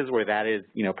places where that is,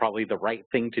 probably the right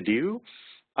thing to do.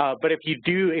 But if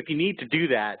you need to do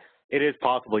that, it is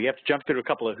possible. You have to jump through a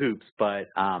couple of hoops, but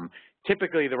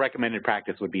typically the recommended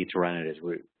practice would be to run it as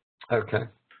root. Okay.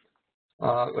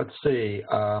 Let's see.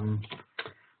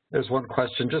 There's one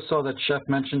question. Just saw that Chef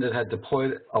mentioned it had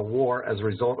deployed a war as a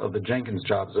result of the Jenkins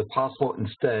job. Is it possible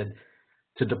instead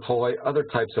to deploy other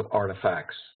types of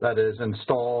artifacts? That is,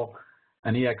 install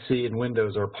an exe in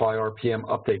Windows or apply RPM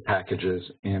update packages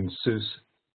in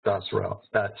sys/rel.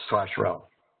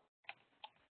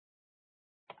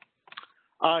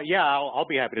 Yeah, I'll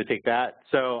be happy to take that.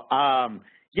 So,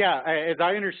 yeah, as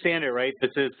I understand it, right,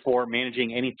 this is for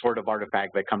managing any sort of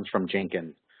artifact that comes from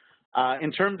Jenkins.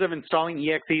 In terms of installing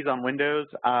EXEs on Windows,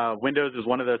 Windows is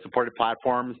one of the supported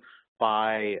platforms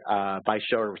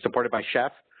supported by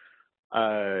Chef.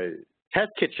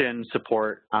 Test Kitchen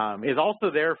support is also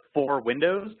there for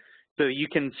Windows, so you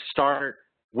can start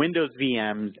Windows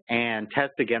VMs and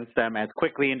test against them as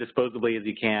quickly and disposably as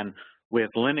you can with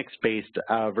Linux-based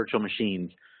virtual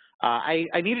machines.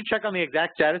 I need to check on the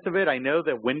exact status of it. I know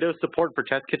that Windows support for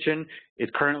Test Kitchen is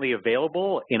currently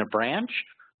available in a branch.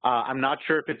 I'm not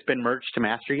sure if it's been merged to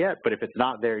master yet, but if it's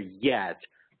not there yet,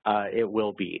 it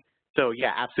will be. So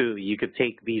yeah, absolutely, you could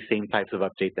take these same types of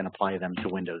updates and apply them to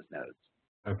Windows nodes.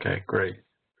 Okay, great.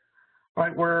 All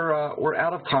right, we're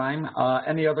out of time.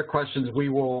 Any other questions we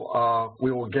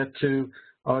will get to?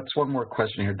 Oh, it's one more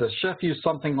question here. Does Chef use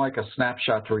something like a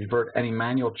snapshot to revert any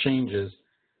manual changes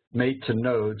made to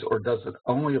nodes, or does it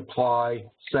only apply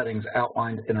settings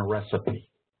outlined in a recipe?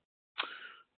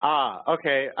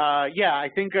 Okay. Yeah, I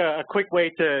think a quick way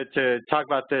to talk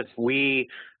about this,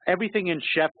 everything in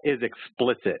Chef is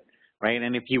explicit, right?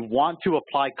 And if you want to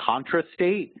apply contra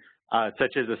state,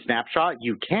 such as a snapshot,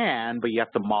 you can, but you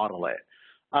have to model it.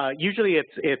 Usually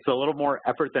it's a little more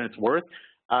effort than it's worth.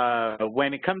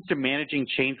 When it comes to managing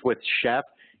change with Chef,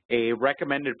 a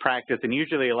recommended practice, and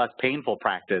usually a less painful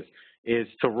practice, is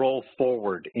to roll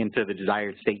forward into the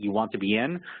desired state you want to be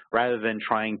in, rather than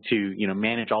trying to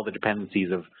manage all the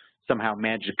dependencies of somehow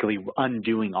magically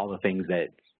undoing all the things that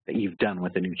you've done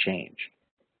with a new change.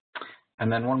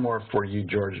 And then one more for you,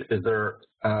 George. Is there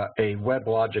a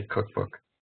WebLogic cookbook?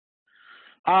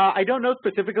 I don't know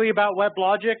specifically about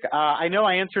WebLogic. I know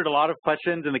I answered a lot of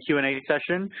questions in the Q&A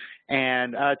session,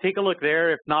 and take a look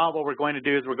there. If not, what we're going to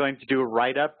do is we're going to do a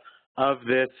write-up of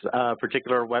this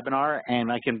particular webinar,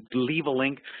 and I can leave a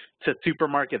link to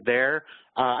Supermarket there.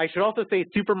 I should also say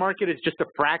Supermarket is just a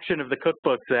fraction of the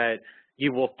cookbooks that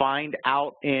you will find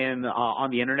out on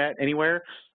the internet anywhere.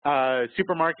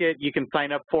 Supermarket you can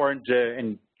sign up for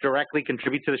and directly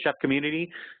contribute to the Chef community.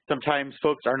 Sometimes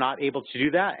folks are not able to do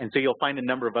that, and so you'll find a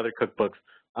number of other cookbooks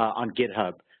on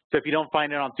GitHub. So if you don't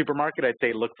find it on Supermarket, I'd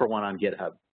say look for one on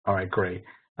GitHub. All right, great.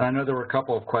 And I know there were a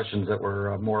couple of questions that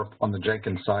were more on the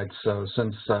Jenkins side, so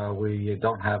since we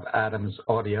don't have Adam's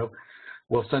audio,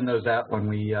 we'll send those out when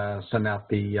we send out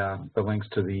the links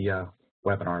to the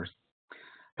webinars.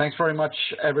 Thanks very much,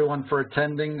 everyone, for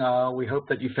attending. We hope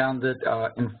that you found it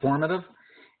informative.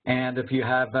 And if you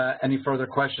have any further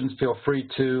questions, feel free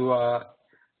to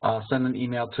send an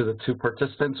email to the two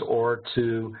participants or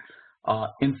to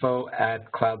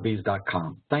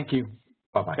info@cloudbees.com. Thank you.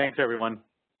 Bye-bye. Thanks, everyone.